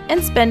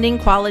 and spending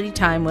quality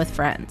time with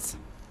friends.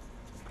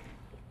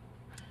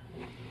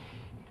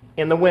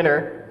 And the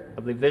winner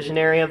of the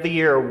Visionary of the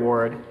Year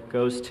award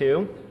goes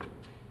to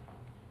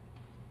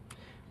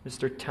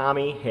Mr.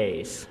 Tommy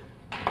Hayes.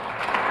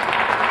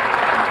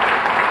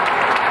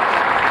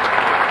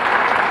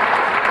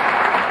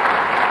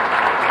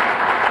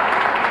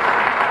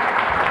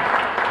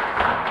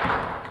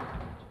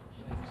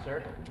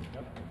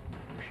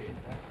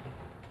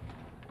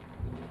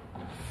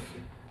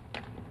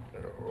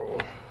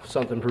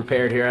 something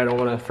prepared here. I don't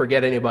want to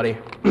forget anybody.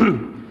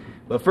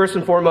 But first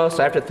and foremost,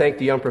 I have to thank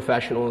the young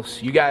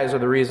professionals. You guys are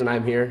the reason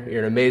I'm here.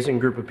 You're an amazing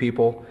group of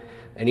people,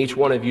 and each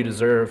one of you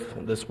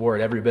deserve this award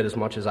every bit as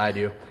much as I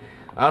do.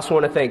 I also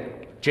want to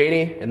thank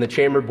Janie and the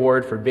Chamber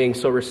Board for being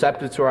so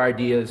receptive to our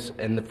ideas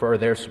and for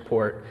their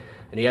support.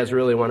 And you guys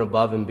really went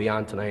above and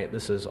beyond tonight.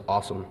 This is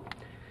awesome.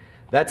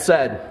 That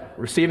said,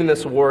 receiving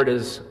this award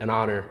is an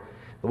honor.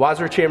 The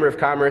Wadsworth Chamber of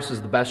Commerce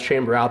is the best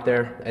chamber out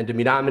there, and to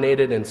be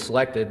nominated and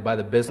selected by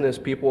the business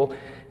people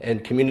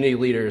and community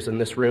leaders in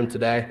this room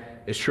today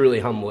is truly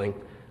humbling.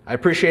 I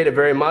appreciate it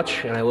very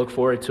much, and I look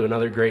forward to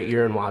another great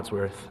year in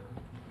Wadsworth.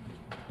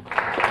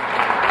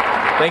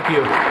 Thank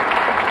you.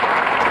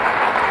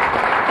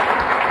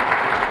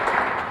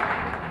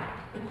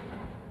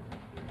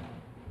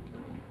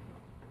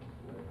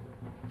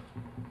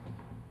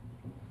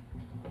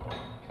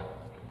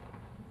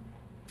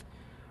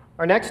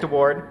 Our next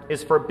award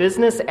is for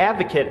Business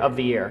Advocate of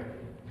the Year.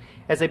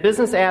 As a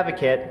business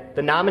advocate,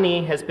 the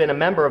nominee has been a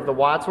member of the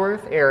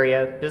Wadsworth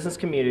area business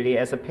community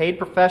as a paid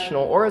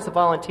professional or as a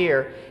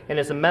volunteer, and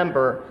is a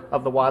member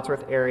of the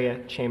Wadsworth Area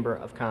Chamber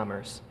of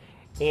Commerce.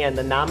 And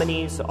the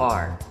nominees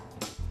are...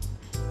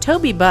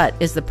 Toby Butt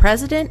is the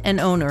president and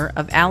owner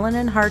of Allen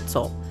 &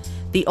 Hartzell,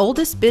 the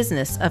oldest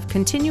business of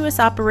continuous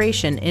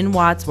operation in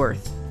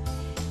Wadsworth.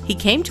 He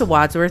came to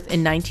Wadsworth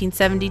in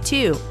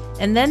 1972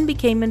 and then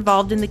became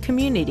involved in the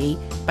community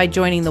by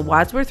joining the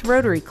Wadsworth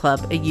Rotary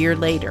Club a year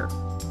later.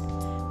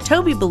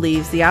 Toby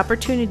believes the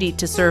opportunity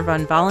to serve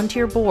on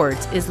volunteer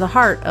boards is the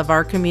heart of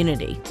our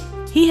community.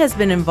 He has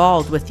been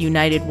involved with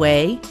United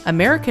Way,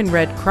 American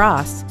Red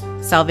Cross,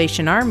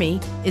 Salvation Army,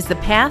 is the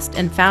past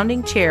and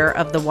founding chair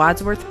of the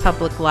Wadsworth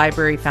Public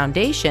Library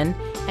Foundation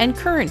and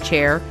current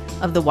chair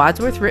of the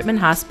Wadsworth Rittman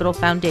Hospital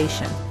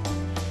Foundation.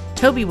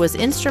 Toby was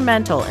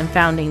instrumental in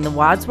founding the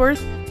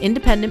Wadsworth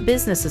Independent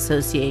Business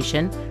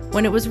Association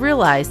when it was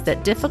realized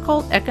that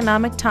difficult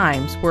economic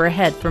times were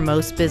ahead for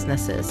most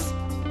businesses.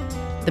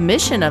 The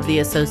mission of the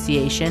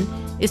association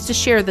is to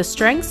share the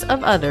strengths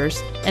of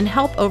others and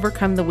help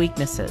overcome the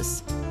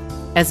weaknesses.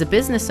 As a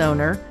business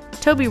owner,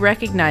 Toby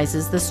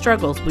recognizes the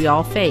struggles we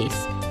all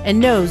face and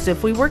knows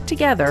if we work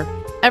together,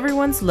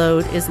 everyone's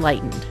load is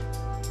lightened.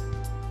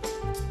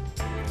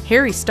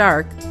 Harry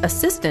Stark,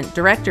 Assistant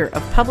Director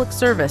of Public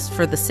Service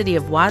for the City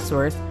of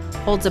Wadsworth,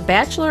 holds a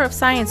Bachelor of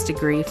Science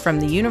degree from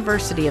the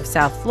University of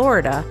South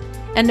Florida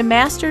and a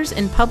Master's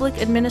in Public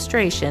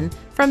Administration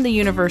from the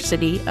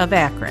University of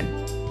Akron.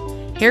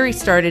 Harry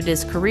started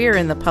his career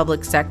in the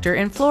public sector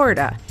in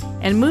Florida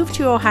and moved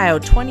to Ohio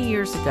 20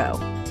 years ago.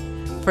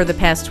 For the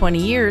past 20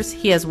 years,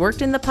 he has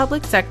worked in the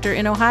public sector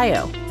in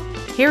Ohio.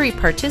 Harry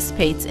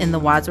participates in the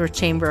Wadsworth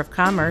Chamber of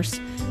Commerce,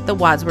 the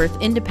Wadsworth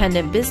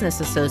Independent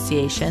Business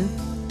Association,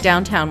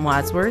 Downtown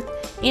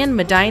Wadsworth, and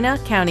Medina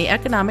County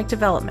Economic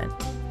Development.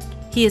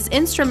 He is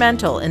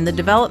instrumental in the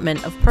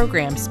development of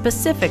programs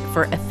specific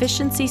for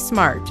Efficiency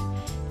Smart,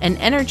 an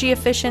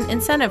energy-efficient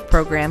incentive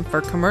program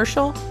for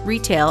commercial,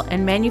 retail,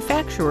 and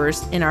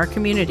manufacturers in our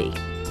community.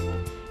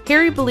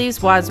 Harry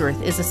believes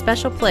Wadsworth is a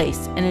special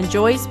place and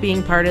enjoys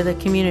being part of the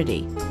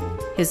community.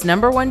 His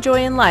number one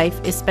joy in life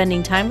is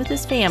spending time with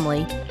his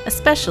family,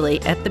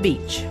 especially at the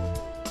beach.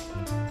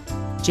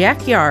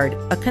 Jack Yard,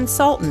 a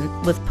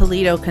consultant with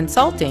Polito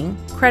Consulting,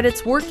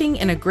 credits working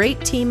in a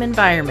great team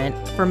environment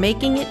for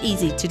making it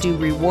easy to do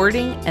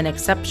rewarding and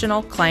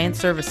exceptional client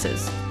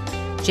services.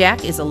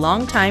 Jack is a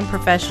longtime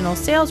professional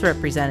sales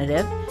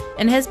representative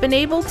and has been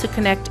able to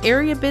connect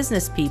area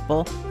business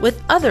people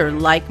with other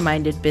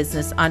like-minded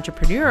business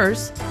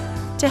entrepreneurs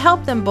to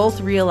help them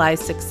both realize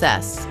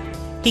success.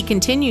 He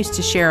continues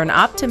to share an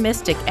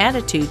optimistic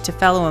attitude to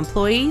fellow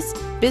employees,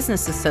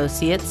 business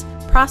associates,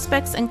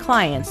 prospects, and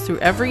clients through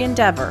every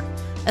endeavor,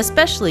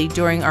 especially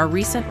during our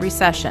recent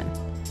recession.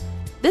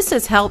 This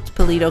has helped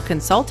Polito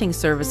Consulting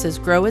Services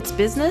grow its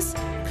business,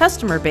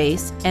 customer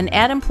base, and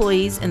add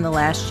employees in the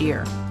last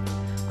year.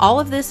 All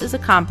of this is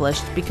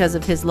accomplished because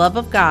of his love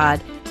of God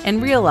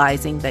and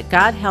realizing that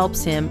God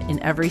helps him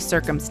in every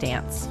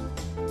circumstance.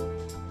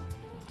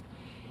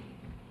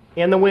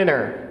 And the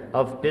winner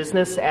of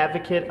Business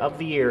Advocate of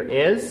the Year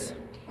is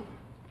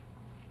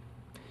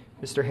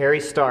Mr.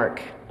 Harry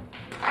Stark.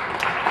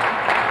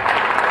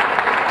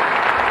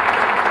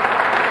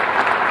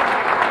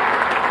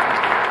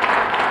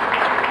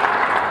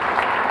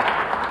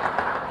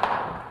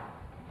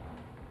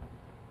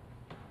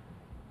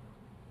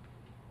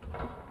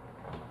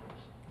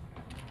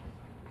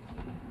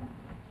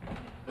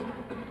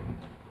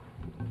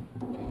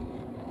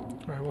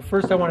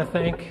 First, I want to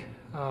thank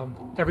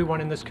everyone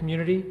in this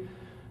community.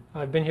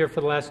 I've been here for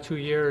the last 2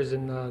 years,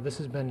 and this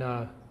has been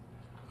a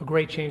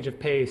great change of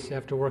pace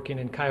after working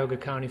in Cuyahoga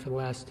County for the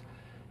last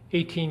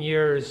 18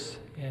 years.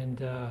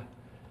 And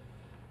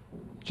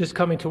just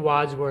coming to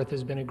Wadsworth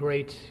has been a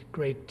great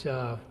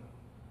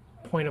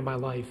point of my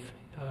life.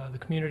 The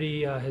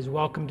community has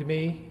welcomed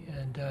me,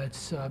 and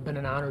it's been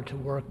an honor to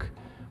work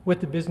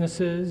with the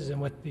businesses and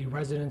with the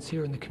residents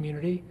here in the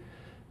community,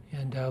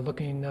 and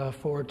looking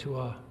forward to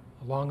a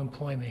long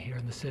employment here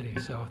in the city.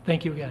 So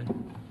thank you again.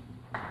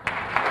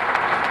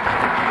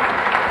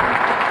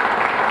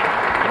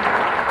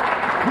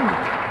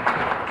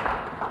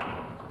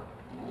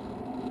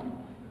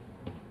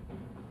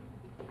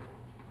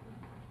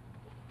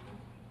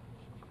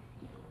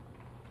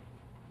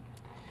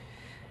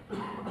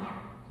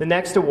 The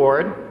next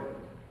award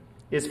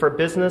is for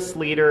Business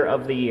Leader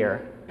of the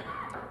Year.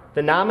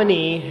 The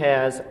nominee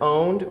has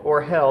owned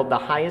or held the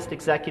highest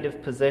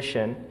executive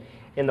position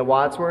in the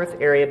Wadsworth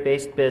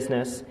area-based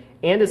business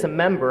and is a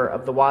member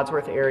of the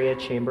Wadsworth Area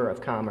Chamber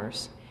of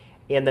Commerce.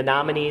 And the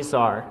nominees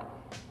are: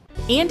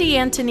 Andy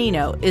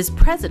Antonino is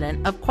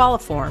president of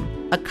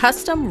Qualiform, a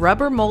custom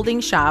rubber molding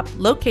shop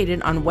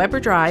located on Weber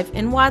Drive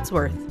in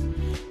Wadsworth.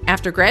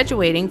 After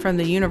graduating from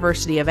the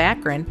University of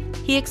Akron,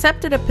 he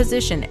accepted a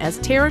position as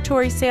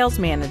territory sales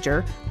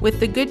manager with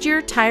the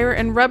Goodyear Tire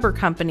and Rubber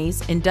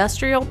Company's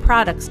Industrial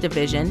Products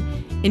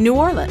Division in New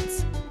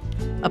Orleans.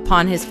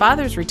 Upon his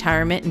father's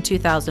retirement in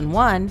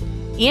 2001,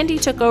 Andy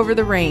took over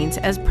the reins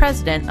as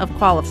president of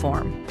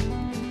Qualiform.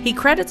 He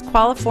credits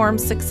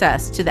Qualiform's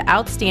success to the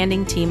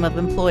outstanding team of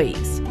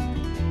employees.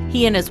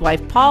 He and his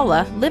wife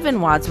Paula live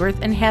in Wadsworth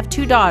and have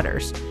 2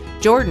 daughters,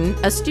 Jordan,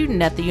 a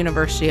student at the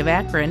University of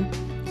Akron,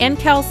 and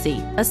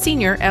Kelsey, a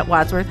senior at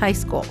Wadsworth High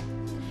School.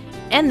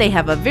 And they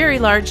have a very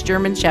large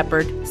German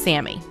Shepherd,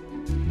 Sammy.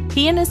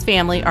 He and his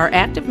family are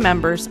active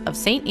members of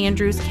St.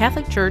 Andrew's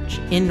Catholic Church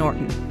in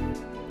Norton.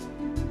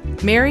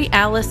 Mary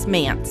Alice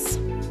Mance.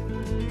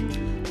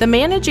 The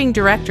managing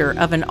director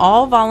of an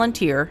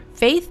all-volunteer,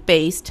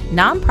 faith-based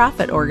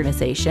nonprofit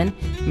organization,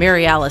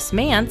 Mary Alice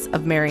Mance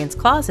of Marion's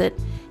Closet,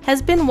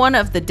 has been one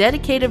of the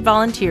dedicated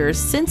volunteers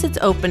since its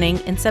opening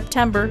in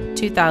September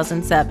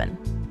 2007.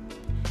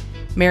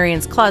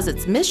 Marion's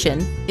Closet's mission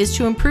is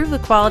to improve the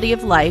quality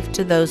of life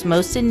to those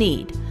most in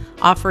need,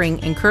 offering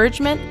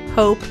encouragement,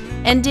 hope,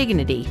 and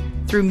dignity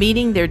through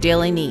meeting their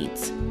daily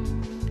needs.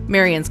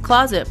 Marion's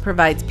Closet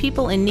provides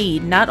people in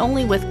need not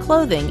only with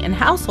clothing and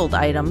household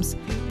items,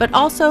 but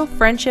also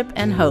friendship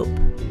and hope.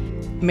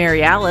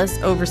 Mary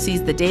Alice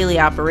oversees the daily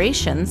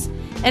operations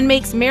and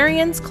makes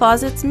Marion's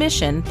Closet's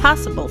mission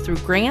possible through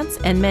grants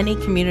and many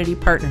community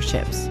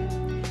partnerships.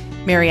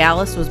 Mary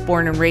Alice was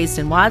born and raised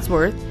in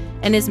Wadsworth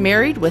and is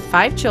married with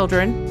 5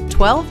 children,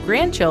 12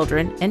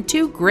 grandchildren, and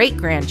 2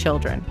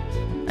 great-grandchildren.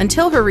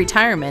 Until her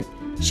retirement,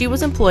 she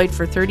was employed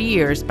for 30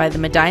 years by the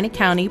Medina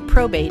County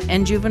Probate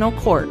and Juvenile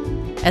Court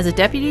as a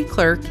deputy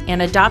clerk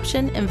and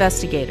adoption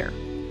investigator.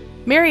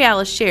 Mary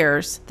Alice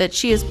shares that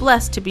she is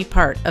blessed to be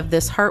part of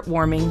this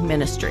heartwarming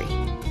ministry.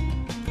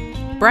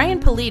 Brian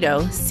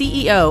Polito,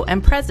 CEO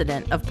and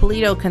president of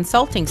Polito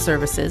Consulting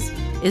Services,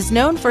 is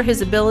known for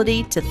his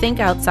ability to think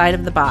outside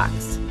of the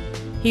box.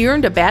 He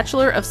earned a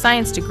Bachelor of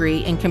Science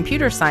degree in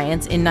computer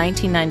science in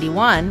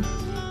 1991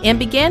 and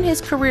began his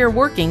career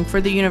working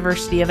for the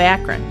University of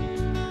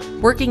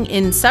Akron. Working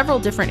in several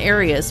different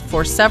areas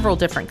for several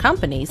different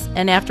companies,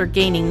 and after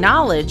gaining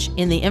knowledge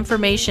in the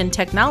information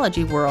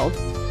technology world,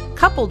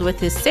 coupled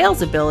with his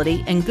sales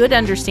ability and good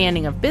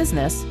understanding of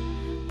business,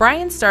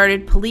 Brian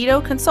started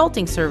Polito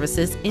Consulting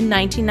Services in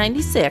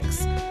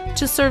 1996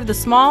 to serve the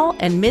small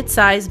and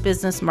mid-sized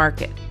business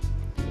market.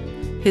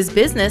 His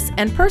business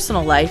and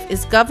personal life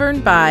is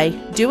governed by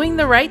doing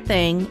the right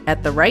thing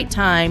at the right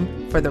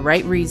time for the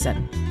right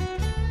reason.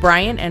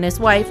 Brian and his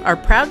wife are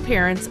proud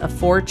parents of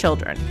 4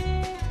 children.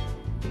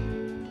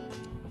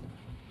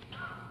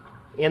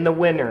 And the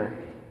winner,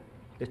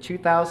 the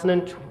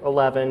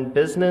 2011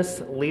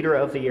 Business Leader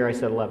of the Year, I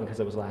said 11 because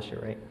it was last year,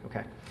 right?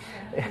 Okay.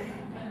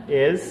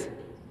 Is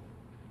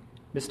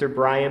Mr.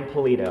 Brian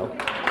Polito.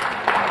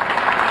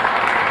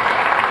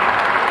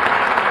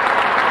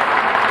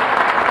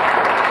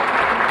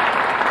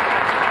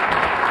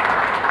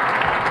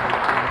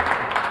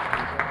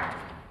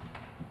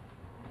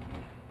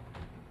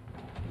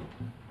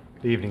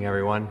 Good evening,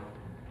 everyone.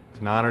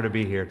 It's an honor to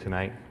be here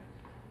tonight.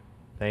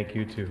 Thank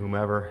you to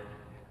whomever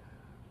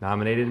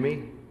nominated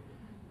me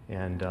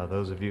and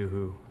those of you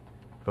who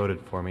voted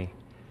for me.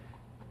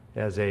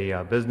 As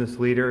a business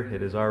leader,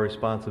 it is our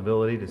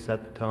responsibility to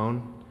set the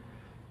tone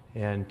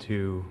and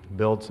to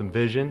build some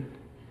vision,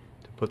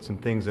 to put some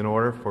things in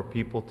order for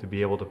people to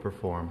be able to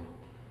perform.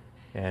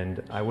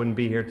 And I wouldn't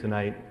be here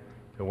tonight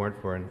if it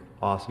weren't for an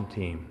awesome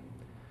team.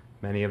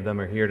 Many of them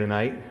are here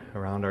tonight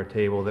around our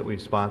table that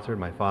we've sponsored.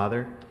 My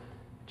father,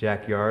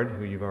 Jack Yard,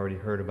 who you've already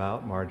heard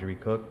about, Marjorie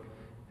Cook,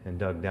 and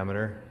Doug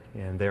Demeter,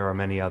 and there are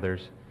many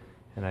others.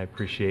 And I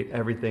appreciate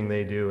everything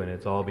they do, and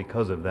it's all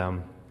because of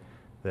them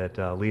that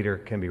a leader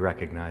can be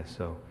recognized.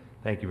 So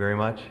thank you very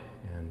much,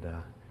 and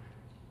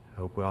I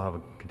hope we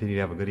all continue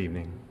to have a good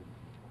evening.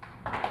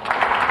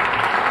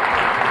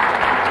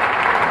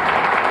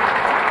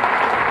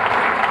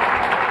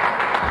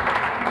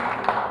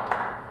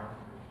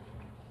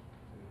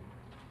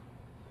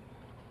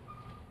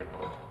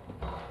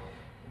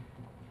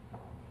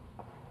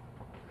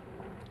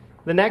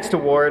 The next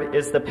award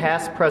is the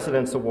Past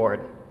President's Award.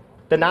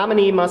 The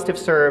nominee must have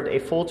served a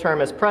full term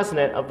as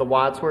president of the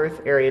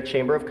Wadsworth Area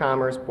Chamber of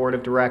Commerce Board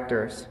of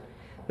Directors.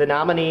 The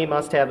nominee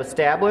must have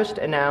established,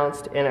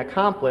 announced, and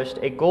accomplished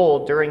a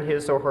goal during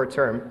his or her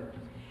term.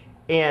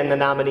 And the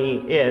nominee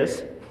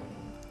is...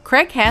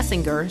 Craig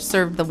Hassinger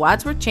served the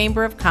Wadsworth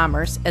Chamber of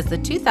Commerce as the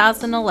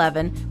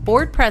 2011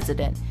 board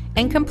president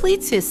and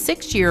completes his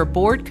 6-year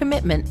board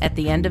commitment at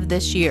the end of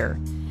this year.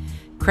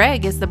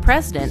 Craig is the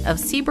president of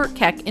Siebert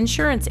Keck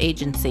Insurance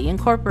Agency,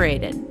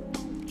 Incorporated.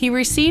 He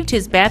received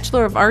his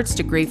Bachelor of Arts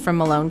degree from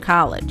Malone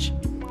College.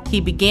 He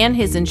began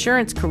his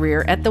insurance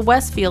career at the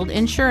Westfield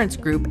Insurance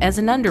Group as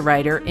an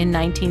underwriter in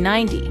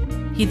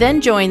 1990. He then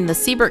joined the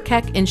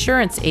Siebert-Keck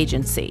Insurance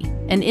Agency,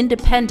 an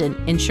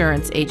independent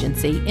insurance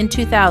agency, in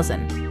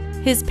 2000.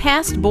 His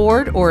past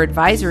board or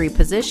advisory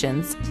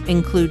positions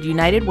include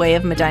United Way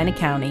of Medina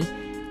County,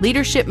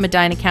 Leadership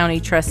Medina County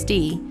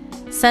Trustee,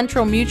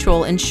 Central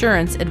Mutual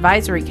Insurance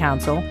Advisory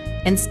Council,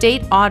 and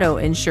State Auto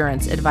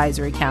Insurance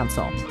Advisory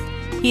Council.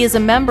 He is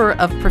a member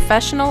of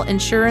Professional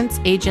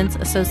Insurance Agents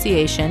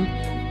Association,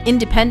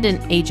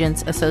 Independent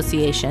Agents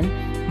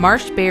Association,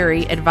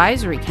 Marsh-Berry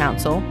Advisory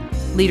Council,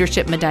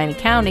 Leadership Medina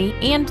County,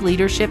 and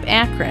Leadership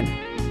Akron.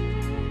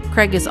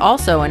 Craig is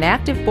also an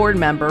active board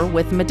member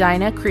with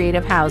Medina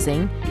Creative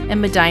Housing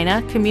and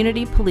Medina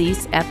Community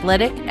Police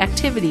Athletic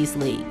Activities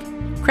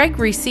League. Craig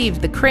received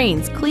the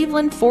Cranes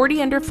Cleveland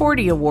 40 Under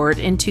 40 Award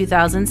in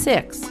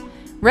 2006,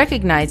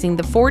 recognizing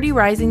the 40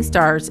 rising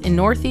stars in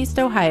Northeast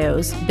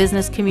Ohio's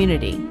business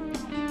community.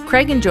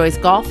 Craig enjoys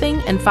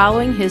golfing and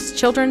following his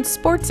children's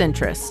sports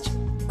interest.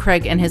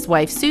 Craig and his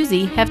wife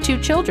Susie have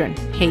 2 children,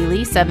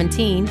 Haley,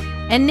 17,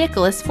 and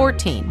Nicholas,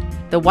 14.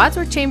 The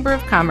Wadsworth Chamber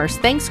of Commerce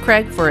thanks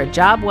Craig for a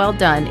job well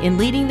done in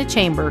leading the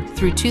chamber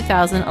through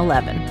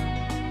 2011.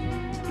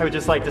 I would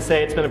just like to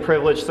say it's been a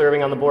privilege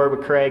serving on the board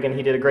with Craig, and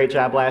he did a great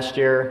job last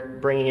year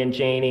bringing in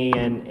Janie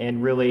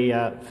and really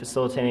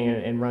facilitating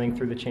and running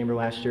through the chamber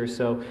last year.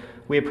 So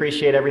we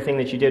appreciate everything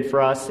that you did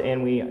for us,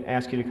 and we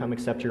ask you to come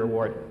accept your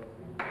award.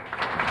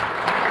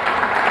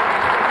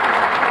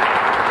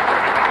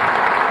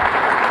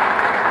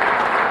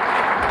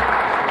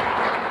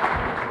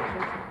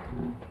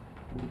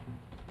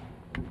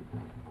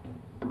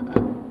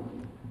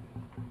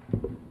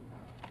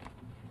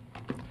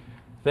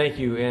 Thank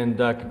you, and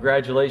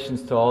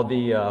congratulations to all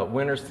the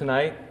winners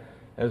tonight,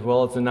 as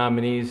well as the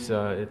nominees.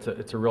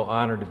 It's a real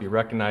honor to be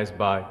recognized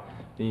by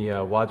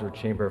the Wadsworth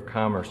Chamber of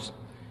Commerce.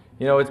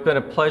 You know, it's been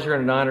a pleasure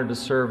and an honor to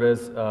serve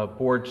as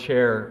board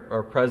chair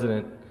or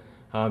president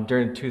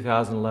during the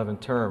 2011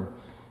 term.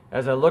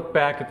 As I look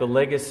back at the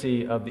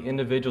legacy of the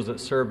individuals that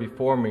served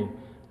before me,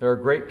 there are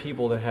great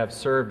people that have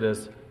served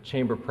as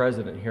chamber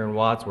president here in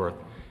Wadsworth.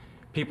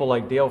 People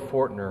like Dale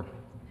Fortner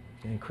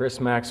and Chris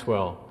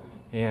Maxwell,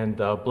 and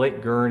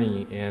Blake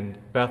Gurney and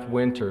Beth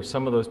Winter,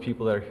 some of those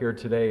people that are here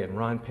today, and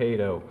Ron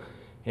Pato.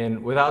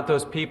 And without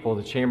those people,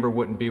 the chamber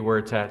wouldn't be where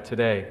it's at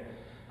today.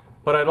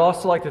 But I'd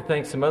also like to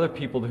thank some other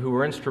people who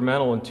were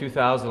instrumental in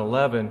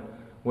 2011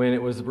 when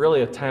it was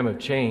really a time of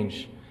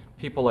change.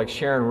 People like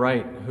Sharon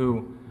Wright,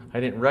 who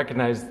I didn't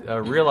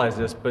realize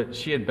this, but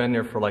she had been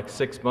there for like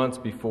 6 months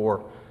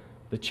before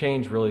the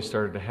change really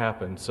started to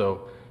happen.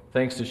 So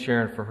thanks to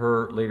Sharon for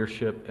her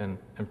leadership and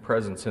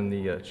presence in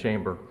the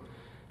chamber.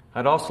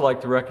 I'd also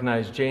like to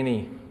recognize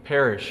Janie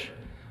Parrish,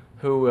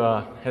 who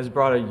has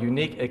brought a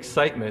unique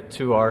excitement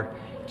to our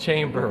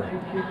chamber.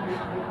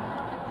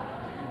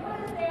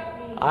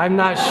 I'm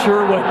not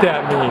sure what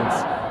that means,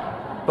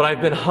 but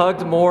I've been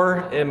hugged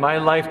more in my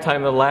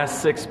lifetime the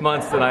last 6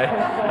 months than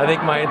I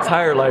think my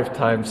entire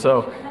lifetime.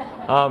 So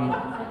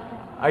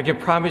I can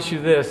promise you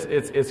this,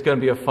 it's going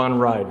to be a fun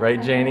ride, right,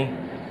 Janie?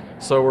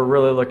 So we're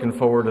really looking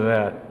forward to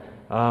that.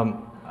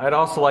 I'd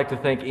also like to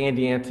thank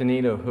Andy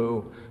Antonino,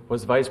 who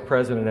was vice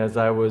president as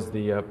I was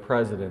the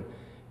president.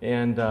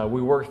 And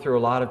we worked through a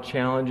lot of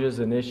challenges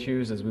and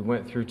issues as we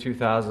went through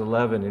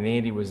 2011, and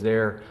Andy was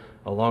there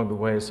along the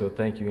way, so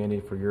thank you, Andy,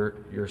 for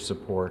your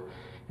support.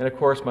 And of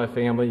course, my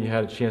family, you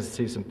had a chance to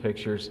see some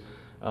pictures.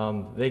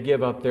 They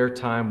give up their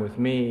time with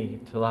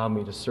me to allow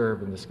me to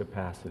serve in this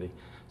capacity.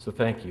 So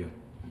thank you.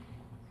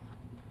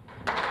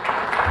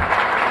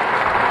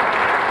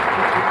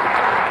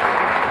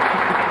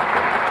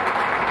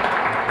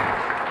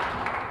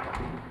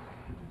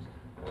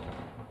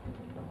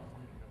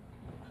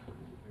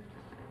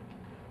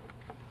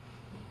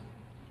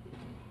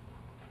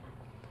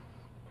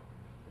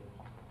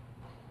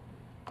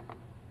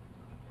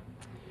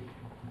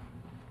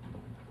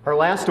 Our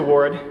last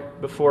award,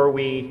 before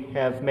we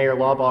have Mayor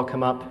Lawball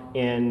come up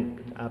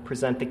and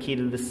present the key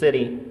to the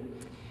city,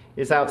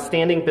 is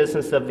Outstanding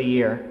Business of the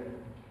Year.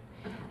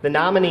 The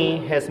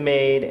nominee has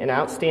made an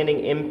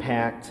outstanding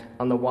impact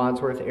on the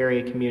Wadsworth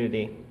area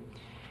community,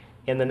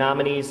 and the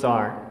nominees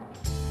are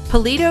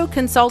Polito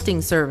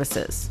Consulting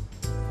Services.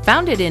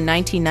 Founded in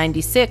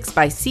 1996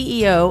 by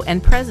CEO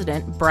and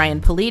President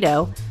Brian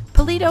Polito,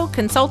 Polito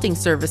Consulting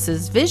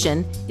Services'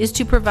 vision is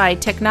to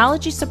provide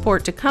technology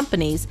support to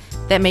companies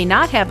that may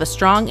not have a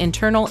strong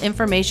internal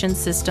information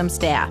system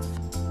staff.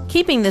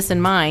 Keeping this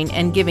in mind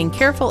and giving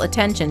careful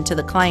attention to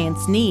the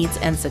client's needs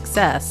and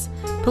success,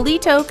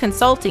 Polito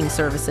Consulting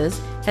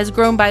Services has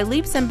grown by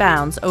leaps and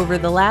bounds over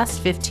the last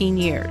 15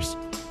 years.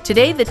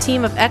 Today, the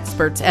team of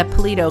experts at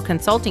Polito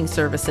Consulting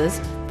Services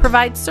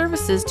provides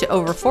services to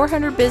over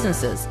 400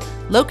 businesses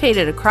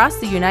located across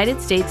the United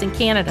States and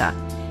Canada,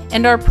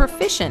 and are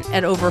proficient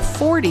at over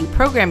 40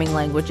 programming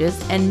languages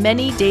and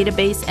many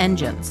database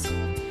engines.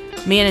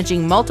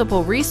 Managing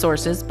multiple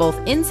resources both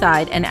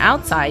inside and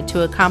outside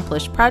to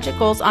accomplish project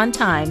goals on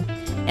time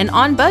and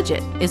on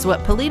budget is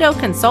what Polito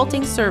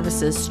Consulting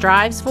Services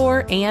strives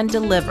for and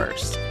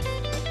delivers.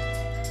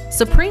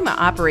 Suprema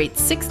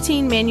operates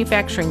 16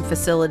 manufacturing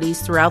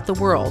facilities throughout the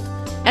world,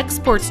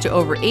 exports to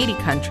over 80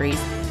 countries,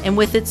 and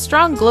with its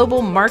strong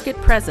global market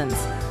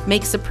presence,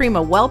 makes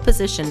Suprema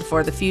well-positioned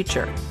for the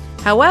future.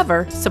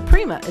 However,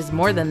 Suprema is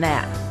more than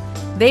that.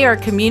 They are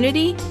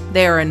community,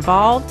 they are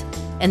involved,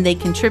 and they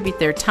contribute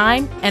their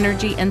time,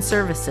 energy, and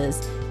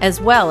services, as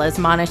well as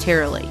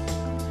monetarily.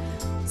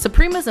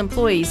 Suprema's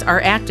employees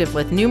are active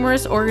with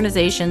numerous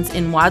organizations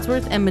in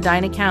Wadsworth and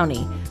Medina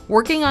County,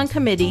 working on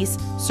committees,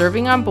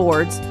 serving on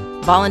boards,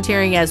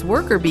 volunteering as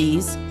worker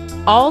bees,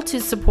 all to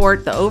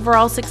support the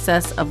overall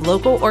success of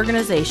local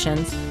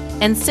organizations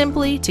and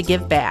simply to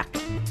give back.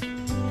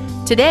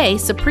 Today,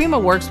 Suprema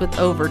works with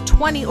over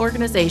 20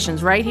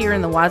 organizations right here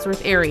in the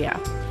Wadsworth area,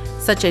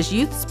 such as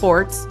Youth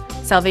Sports,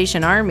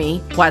 Salvation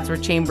Army,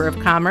 Wadsworth Chamber of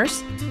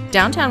Commerce,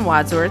 Downtown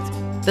Wadsworth,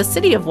 the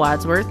City of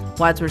Wadsworth,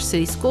 Wadsworth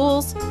City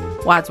Schools,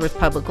 Wadsworth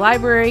Public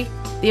Library,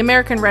 the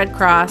American Red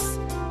Cross,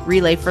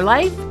 Relay for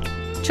Life,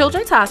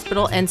 Children's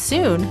Hospital, and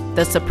soon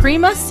the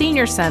Suprema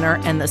Senior Center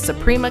and the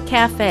Suprema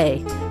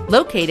Cafe,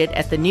 located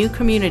at the new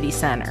Community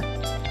Center.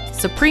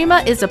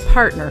 Suprema is a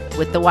partner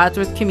with the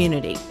Wadsworth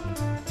community.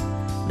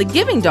 The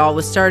Giving Doll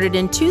was started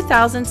in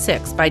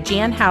 2006 by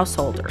Jan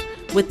Householder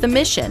with the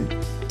mission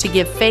to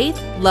give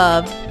faith,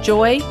 love,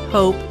 joy,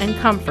 hope, and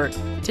comfort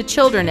to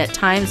children at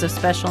times of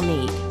special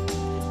need.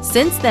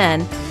 Since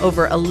then,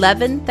 over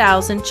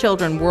 11,000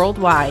 children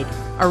worldwide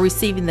are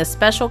receiving the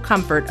special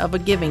comfort of a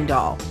Giving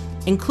Doll,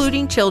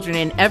 including children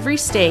in every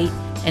state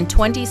and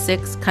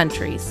 26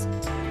 countries.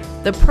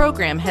 The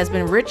program has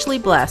been richly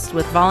blessed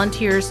with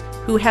volunteers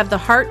who have the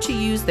heart to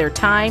use their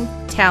time,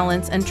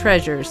 talents, and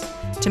treasures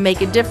to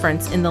make a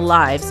difference in the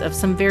lives of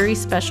some very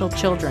special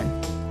children.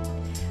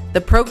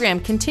 The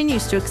program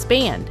continues to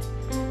expand.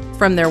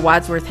 From their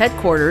Wadsworth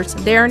headquarters,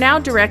 they are now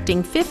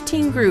directing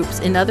 15 groups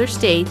in other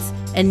states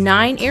and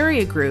 9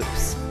 area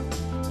groups.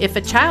 If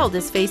a child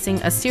is facing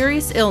a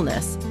serious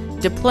illness,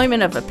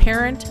 deployment of a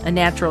parent, a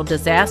natural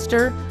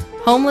disaster,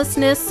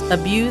 homelessness,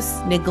 abuse,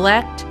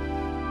 neglect,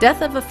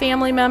 death of a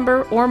family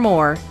member, or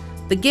more,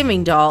 the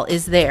Giving Doll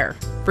is there,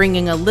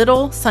 bringing a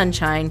little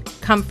sunshine,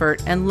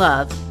 comfort, and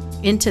love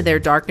into their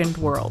darkened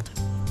world.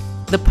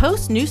 The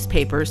Post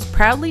newspapers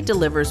proudly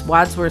delivers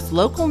Wadsworth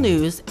local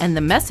news and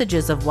the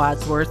messages of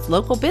Wadsworth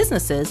local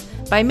businesses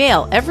by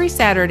mail every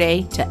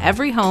Saturday to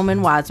every home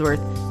in Wadsworth,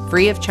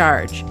 free of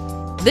charge.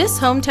 This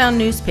hometown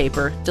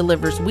newspaper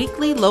delivers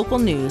weekly local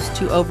news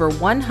to over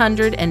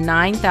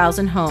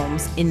 109,000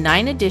 homes in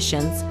 9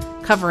 editions,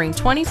 covering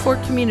 24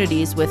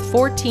 communities with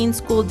 14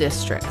 school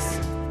districts.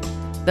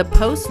 The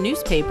Post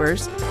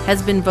newspapers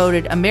has been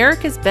voted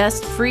America's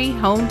best free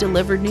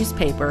home-delivered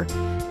newspaper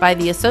by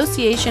the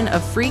Association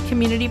of Free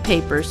Community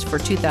Papers for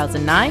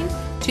 2009,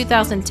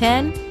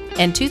 2010,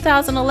 and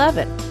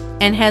 2011,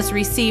 and has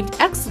received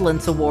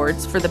excellence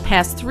awards for the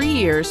past 3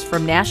 years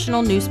from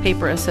national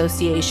newspaper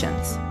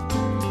associations.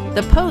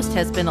 The Post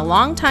has been a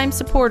longtime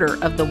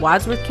supporter of the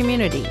Wadsworth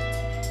community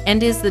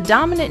and is the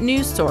dominant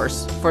news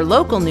source for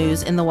local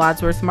news in the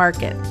Wadsworth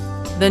market.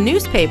 The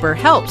newspaper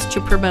helps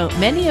to promote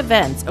many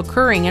events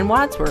occurring in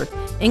Wadsworth,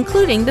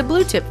 including the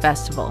Blue Tip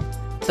Festival.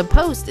 The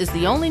Post is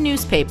the only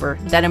newspaper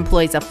that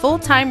employs a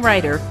full-time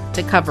writer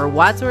to cover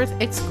Wadsworth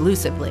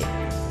exclusively.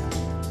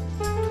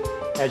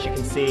 As you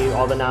can see,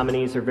 all the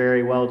nominees are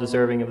very well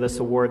deserving of this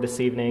award this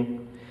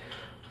evening.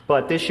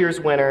 But this year's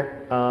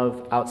winner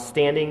of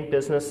Outstanding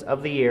Business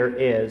of the Year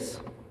is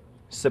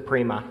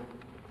Suprema.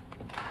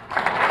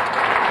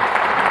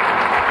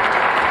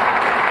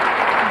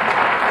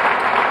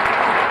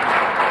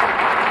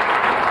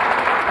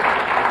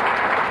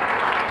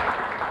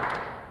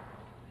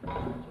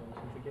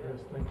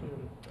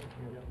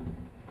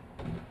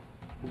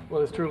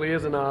 Well, this truly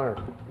is an honor.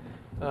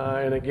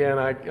 And again,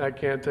 I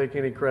can't take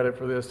any credit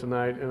for this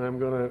tonight, and I'm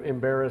going to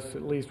embarrass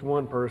at least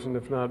one person,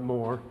 if not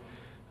more.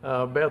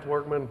 Beth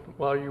Workman,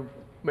 while you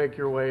make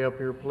your way up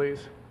here,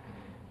 please.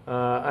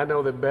 I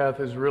know that Beth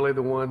is really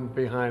the one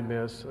behind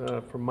this.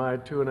 From my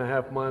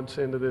 2.5 months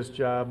into this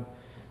job,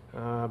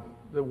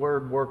 the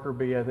word worker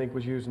bee, I think,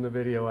 was used in the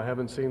video. I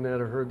haven't seen that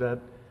or heard that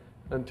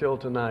until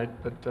tonight,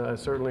 but I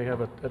certainly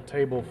have a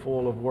table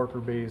full of worker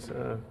bees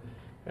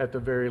at the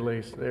very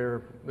least.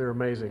 They're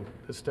amazing,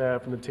 the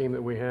staff and the team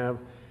that we have.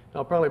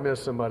 I'll probably miss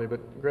somebody,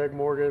 but Greg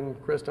Morgan,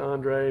 Krista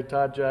Andre,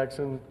 Todd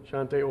Jackson,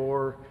 Shante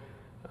Orr,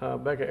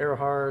 Becca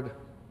Earhard,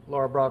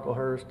 Laura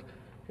Brocklehurst,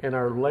 and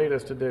our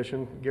latest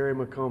addition, Gary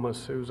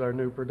McComas, who's our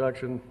new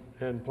production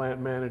and plant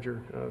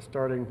manager,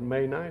 starting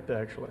May 9th,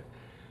 actually.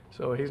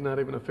 So he's not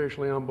even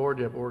officially on board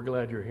yet, but we're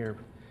glad you're here.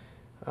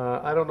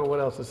 I don't know what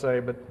else to say,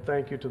 but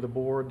thank you to the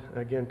board.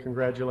 Again,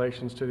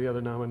 congratulations to the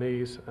other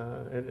nominees.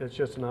 It's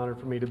just an honor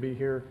for me to be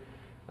here.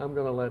 I'm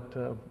going to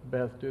let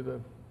Beth do the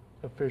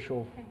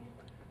official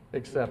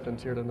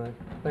acceptance here tonight.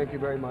 Thank you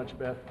very much,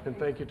 Beth, and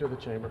thank you to the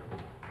Chamber.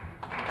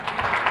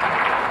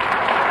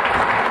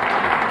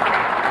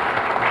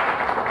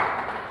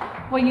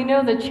 Well, you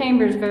know the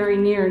chamber is very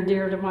near and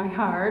dear to my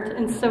heart,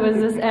 and so is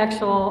this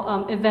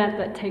actual event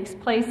that takes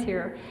place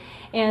here.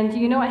 And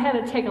you know, it had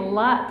to take a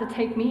lot to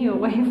take me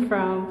away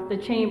from the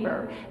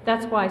chamber.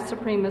 That's why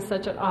Supreme is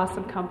such an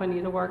awesome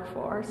company to work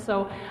for.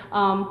 So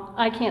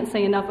I can't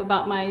say enough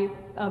about my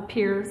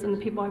peers and the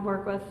people I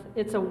work with.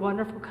 It's a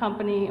wonderful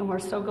company, and we're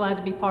so glad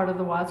to be part of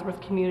the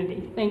Wadsworth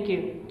community. Thank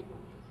you.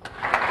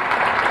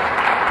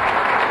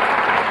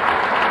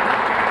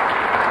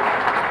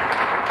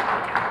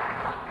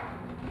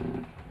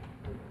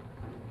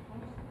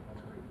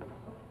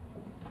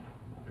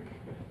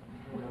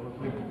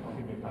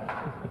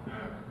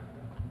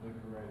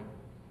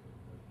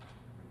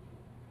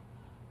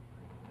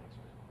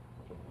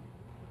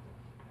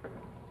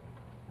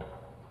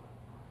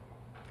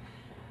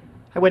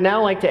 I would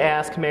now like to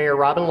ask Mayor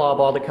Robin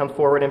Lawball to come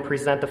forward and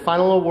present the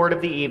final award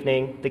of the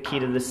evening, the Key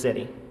to the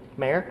City.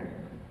 Mayor?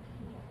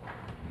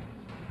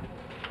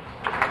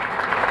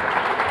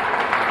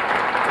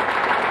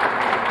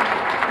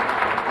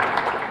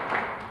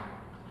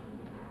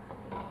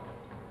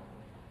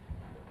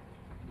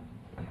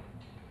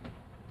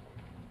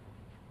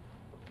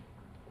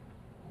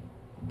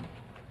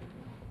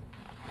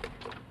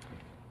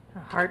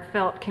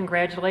 Heartfelt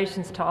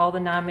congratulations to all the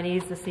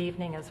nominees this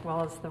evening as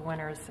well as the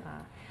winners.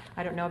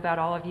 I don't know about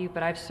all of you,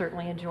 but I've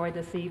certainly enjoyed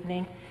this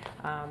evening.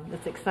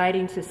 It's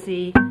exciting to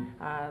see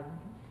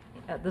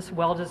this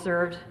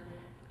well-deserved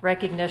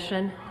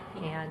recognition,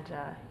 and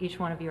each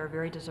one of you are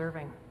very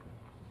deserving.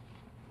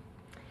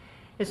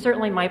 It's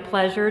certainly my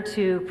pleasure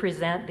to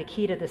present the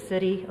Key to the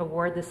City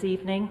Award this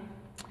evening.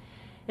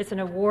 It's an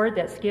award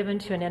that's given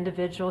to an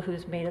individual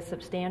who's made a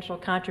substantial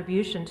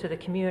contribution to the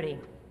community.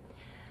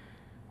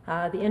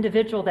 The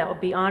individual that will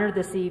be honored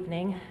this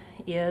evening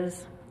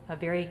is a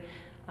very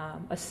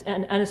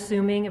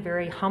unassuming, a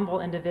very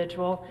humble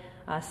individual,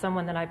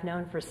 someone that I've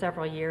known for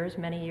several years,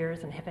 many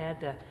years, and have had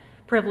the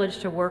privilege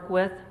to work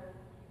with.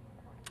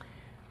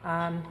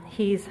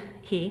 That's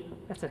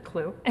a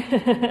clue.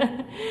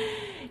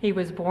 He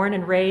was born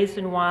and raised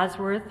in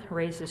Wadsworth,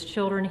 raised his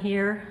children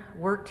here,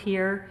 worked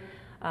here,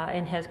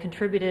 and has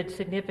contributed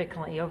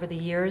significantly over the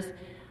years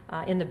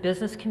in the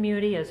business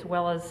community as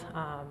well as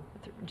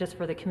just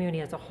for the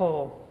community as a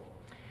whole.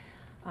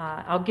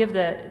 I'll give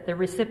the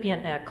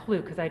recipient a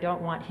clue because I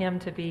don't want him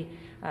to be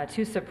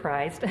too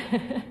surprised.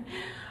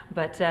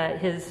 But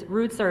his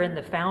roots are in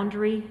the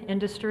foundry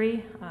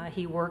industry.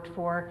 He worked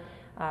for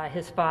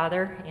his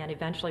father and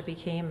eventually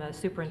became a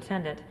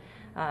superintendent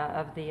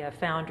of the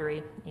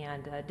foundry,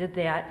 and did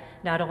that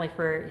not only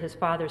for his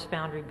father's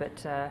foundry,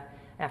 but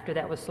after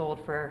that was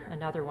sold for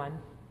another one.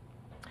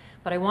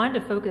 But I wanted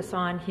to focus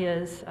on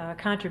his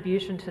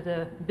contribution to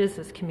the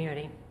business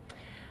community.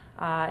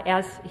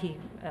 As he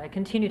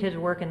continued his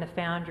work in the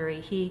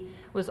foundry, he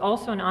was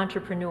also an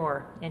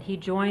entrepreneur, and he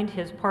joined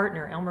his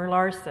partner, Elmer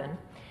Larson,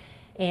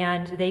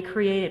 and they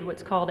created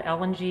what's called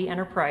L&G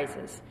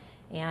Enterprises.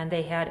 And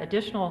they had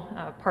additional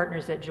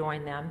partners that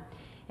joined them,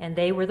 and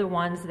they were the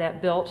ones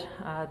that built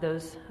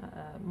those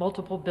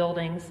multiple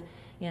buildings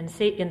in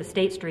the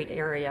State Street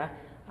area.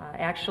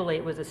 Actually,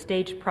 it was a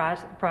staged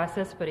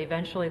process, but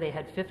eventually they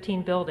had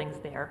 15 buildings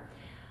there.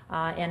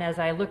 And as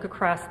I look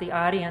across the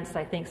audience,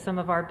 I think some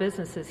of our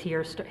businesses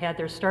here had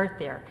their start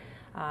there.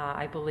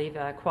 I believe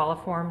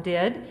Qualiform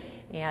did,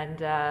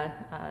 and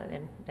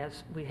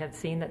as we have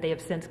seen that they have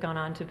since gone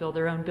on to build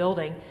their own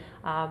building.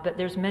 But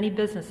there's many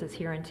businesses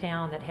here in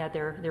town that had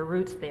their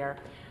roots there.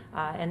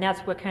 And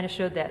that's what kind of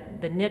showed that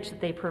the niche that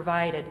they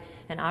provided,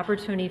 an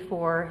opportunity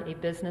for a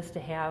business to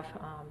have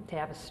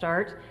a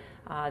start.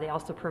 They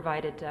also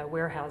provided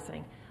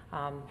warehousing.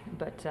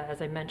 But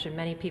as I mentioned,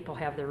 many people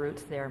have their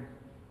roots there.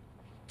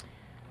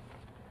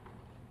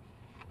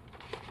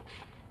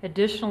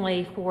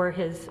 Additionally, for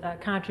his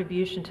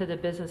contribution to the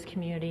business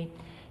community,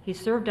 he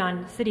served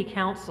on city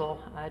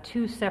council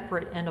 2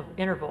 separate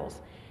intervals,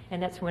 and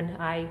that's when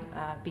I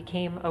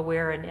became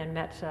aware and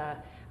met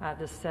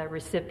this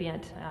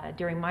recipient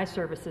during my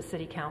service as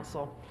city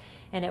council.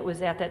 And it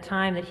was at that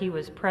time that he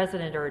was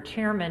president or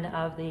chairman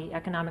of the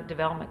Economic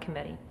Development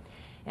Committee.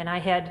 And I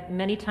had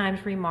many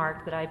times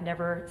remarked that I've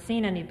never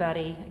seen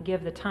anybody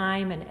give the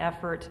time and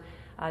effort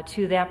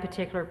to that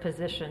particular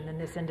position than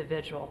this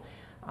individual.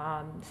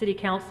 City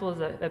council is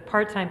a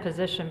part-time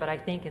position, but I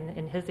think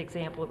in his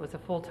example it was a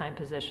full-time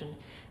position,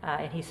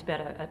 and he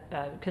spent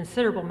a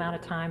considerable amount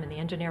of time in the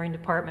engineering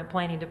department,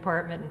 planning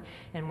department,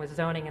 and with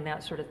zoning and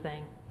that sort of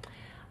thing.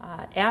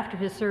 After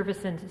his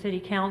service in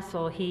city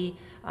council, he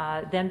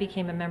then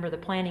became a member of the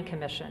planning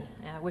commission,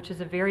 which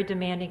is a very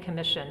demanding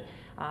commission.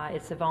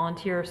 It's a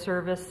volunteer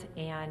service,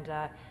 and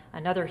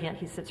another hint,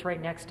 he sits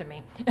right next to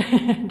me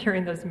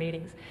during those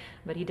meetings,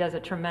 but he does a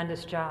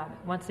tremendous job.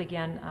 Once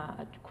again,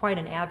 quite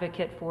an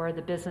advocate for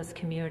the business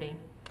community.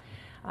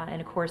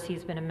 And of course,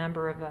 he's been a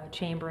member of a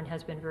chamber and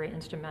has been very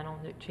instrumental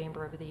in the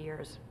chamber over the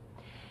years.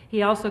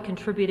 He also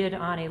contributed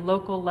on a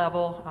local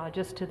level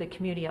just to the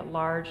community at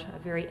large, a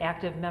very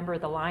active member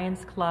of the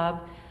Lions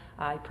Club.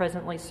 He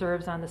presently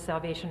serves on the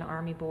Salvation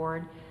Army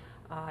Board.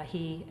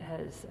 He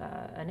is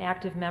an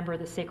active member of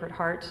the Sacred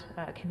Heart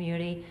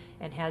community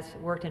and has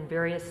worked in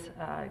various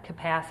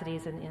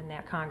capacities in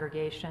that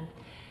congregation.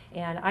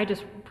 And I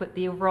just put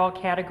the overall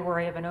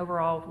category of an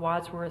overall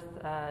Wadsworth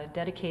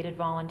dedicated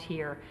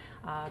volunteer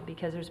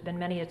because there's been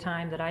many a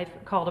time that I've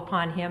called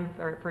upon him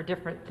for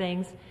different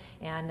things,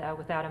 and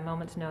without a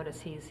moment's notice,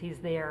 he's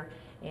there,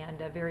 and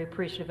very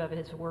appreciative of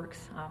his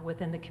works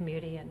within the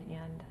community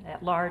and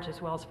at large,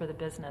 as well as for the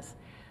business.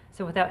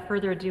 So without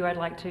further ado, I'd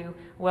like to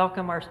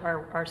welcome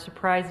our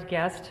surprise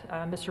guest,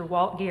 Mr.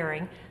 Walt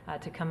Gehring,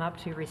 to come up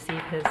to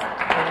receive his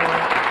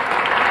award.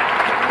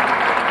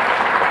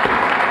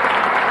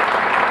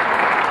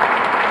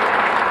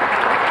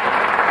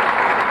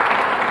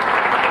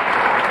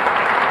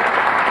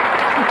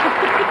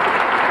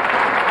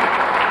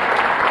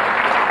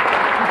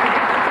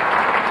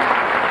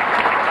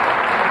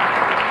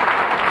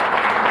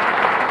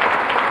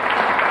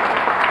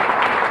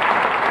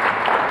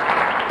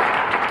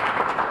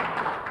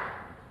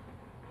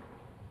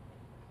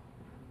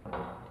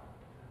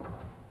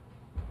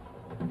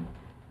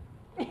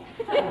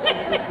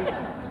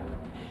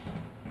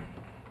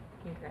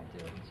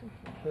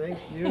 Thank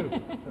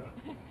you.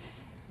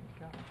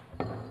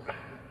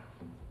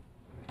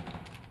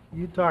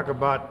 You talk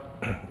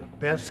about the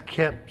best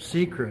kept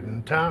secret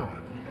in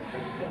town.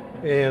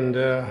 And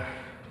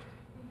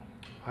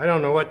I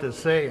don't know what to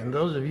say. And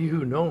those of you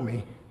who know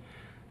me,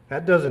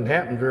 that doesn't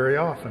happen very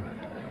often.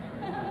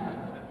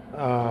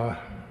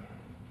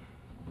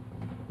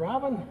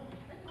 Robin?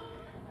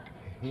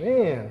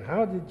 Man,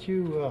 how did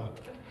you...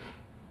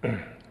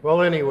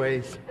 Well,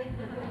 anyways,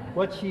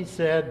 what she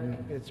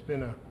said, it's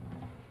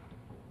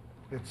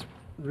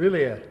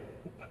really a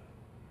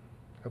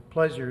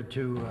pleasure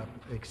to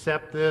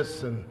accept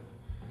this, and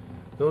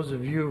those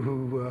of you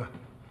who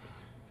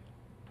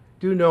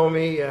do know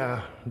me,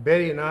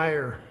 Betty and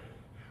I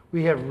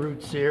we have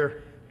roots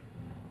here.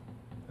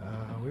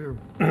 We were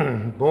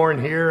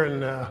born here,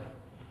 and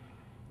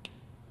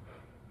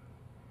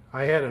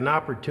I had an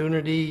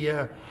opportunity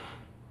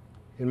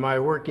in my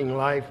working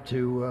life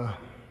to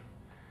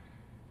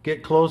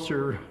get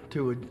closer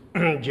to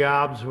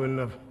jobs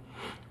when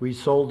we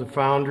sold the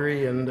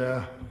foundry, and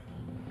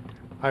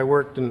I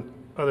worked in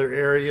other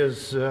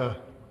areas,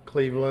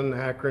 Cleveland,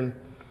 Akron,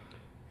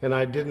 and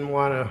I didn't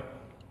want to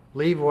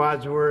leave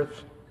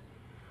Wadsworth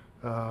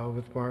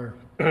with our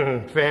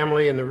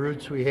family and the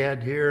roots we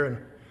had here, and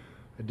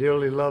I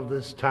dearly love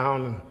this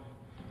town, and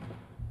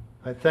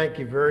I thank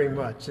you very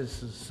much.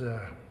 This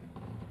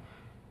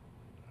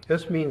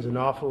means an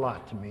awful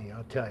lot to me,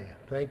 I'll tell you.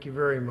 Thank you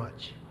very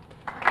much.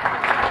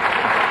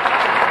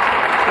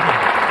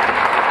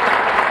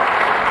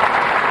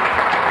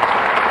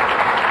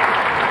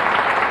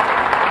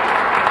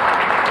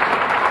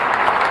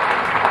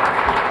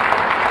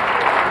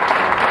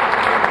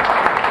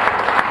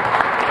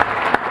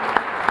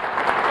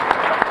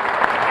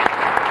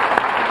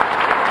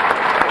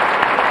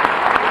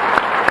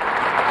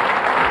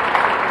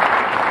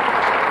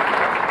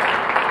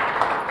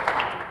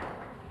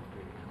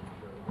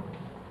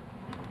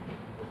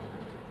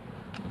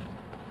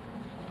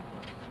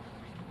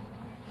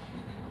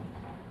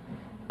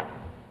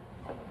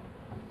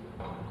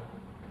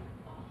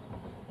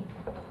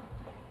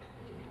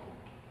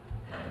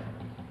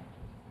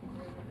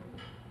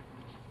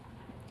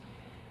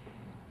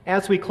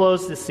 As we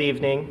close this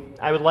evening,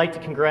 I would like to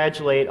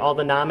congratulate all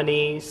the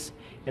nominees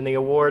and the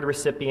award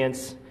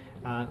recipients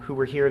who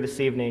were here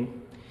this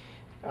evening.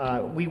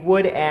 We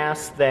would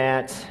ask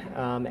that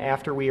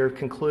after we are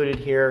concluded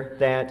here,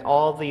 that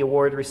all the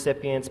award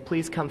recipients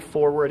please come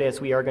forward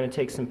as we are going to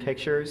take some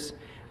pictures.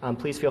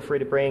 Please feel free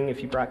to bring,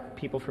 if you brought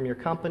people from your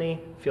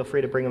company, feel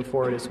free to bring them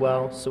forward as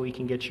well so we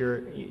can get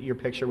your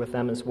picture with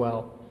them as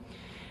well.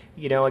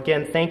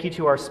 Again, thank you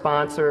to our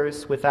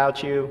sponsors.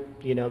 Without you,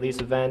 these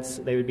events,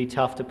 they would be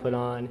tough to put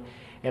on.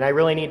 And I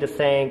really need to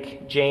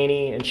thank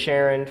Janie and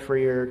Sharon for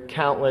your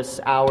countless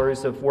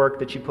hours of work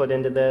that you put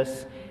into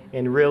this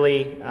and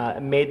really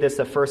made this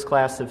a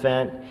first-class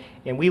event.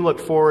 And we look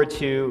forward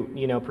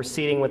to,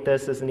 proceeding with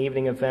this as an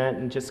evening event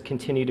and just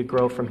continue to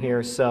grow from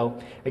here. So,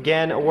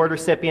 again, award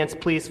recipients,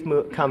 please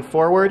come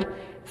forward.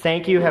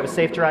 Thank you. Have a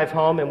safe drive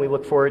home, and we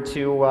look forward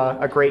to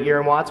a great year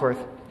in Wadsworth.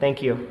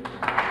 Thank you.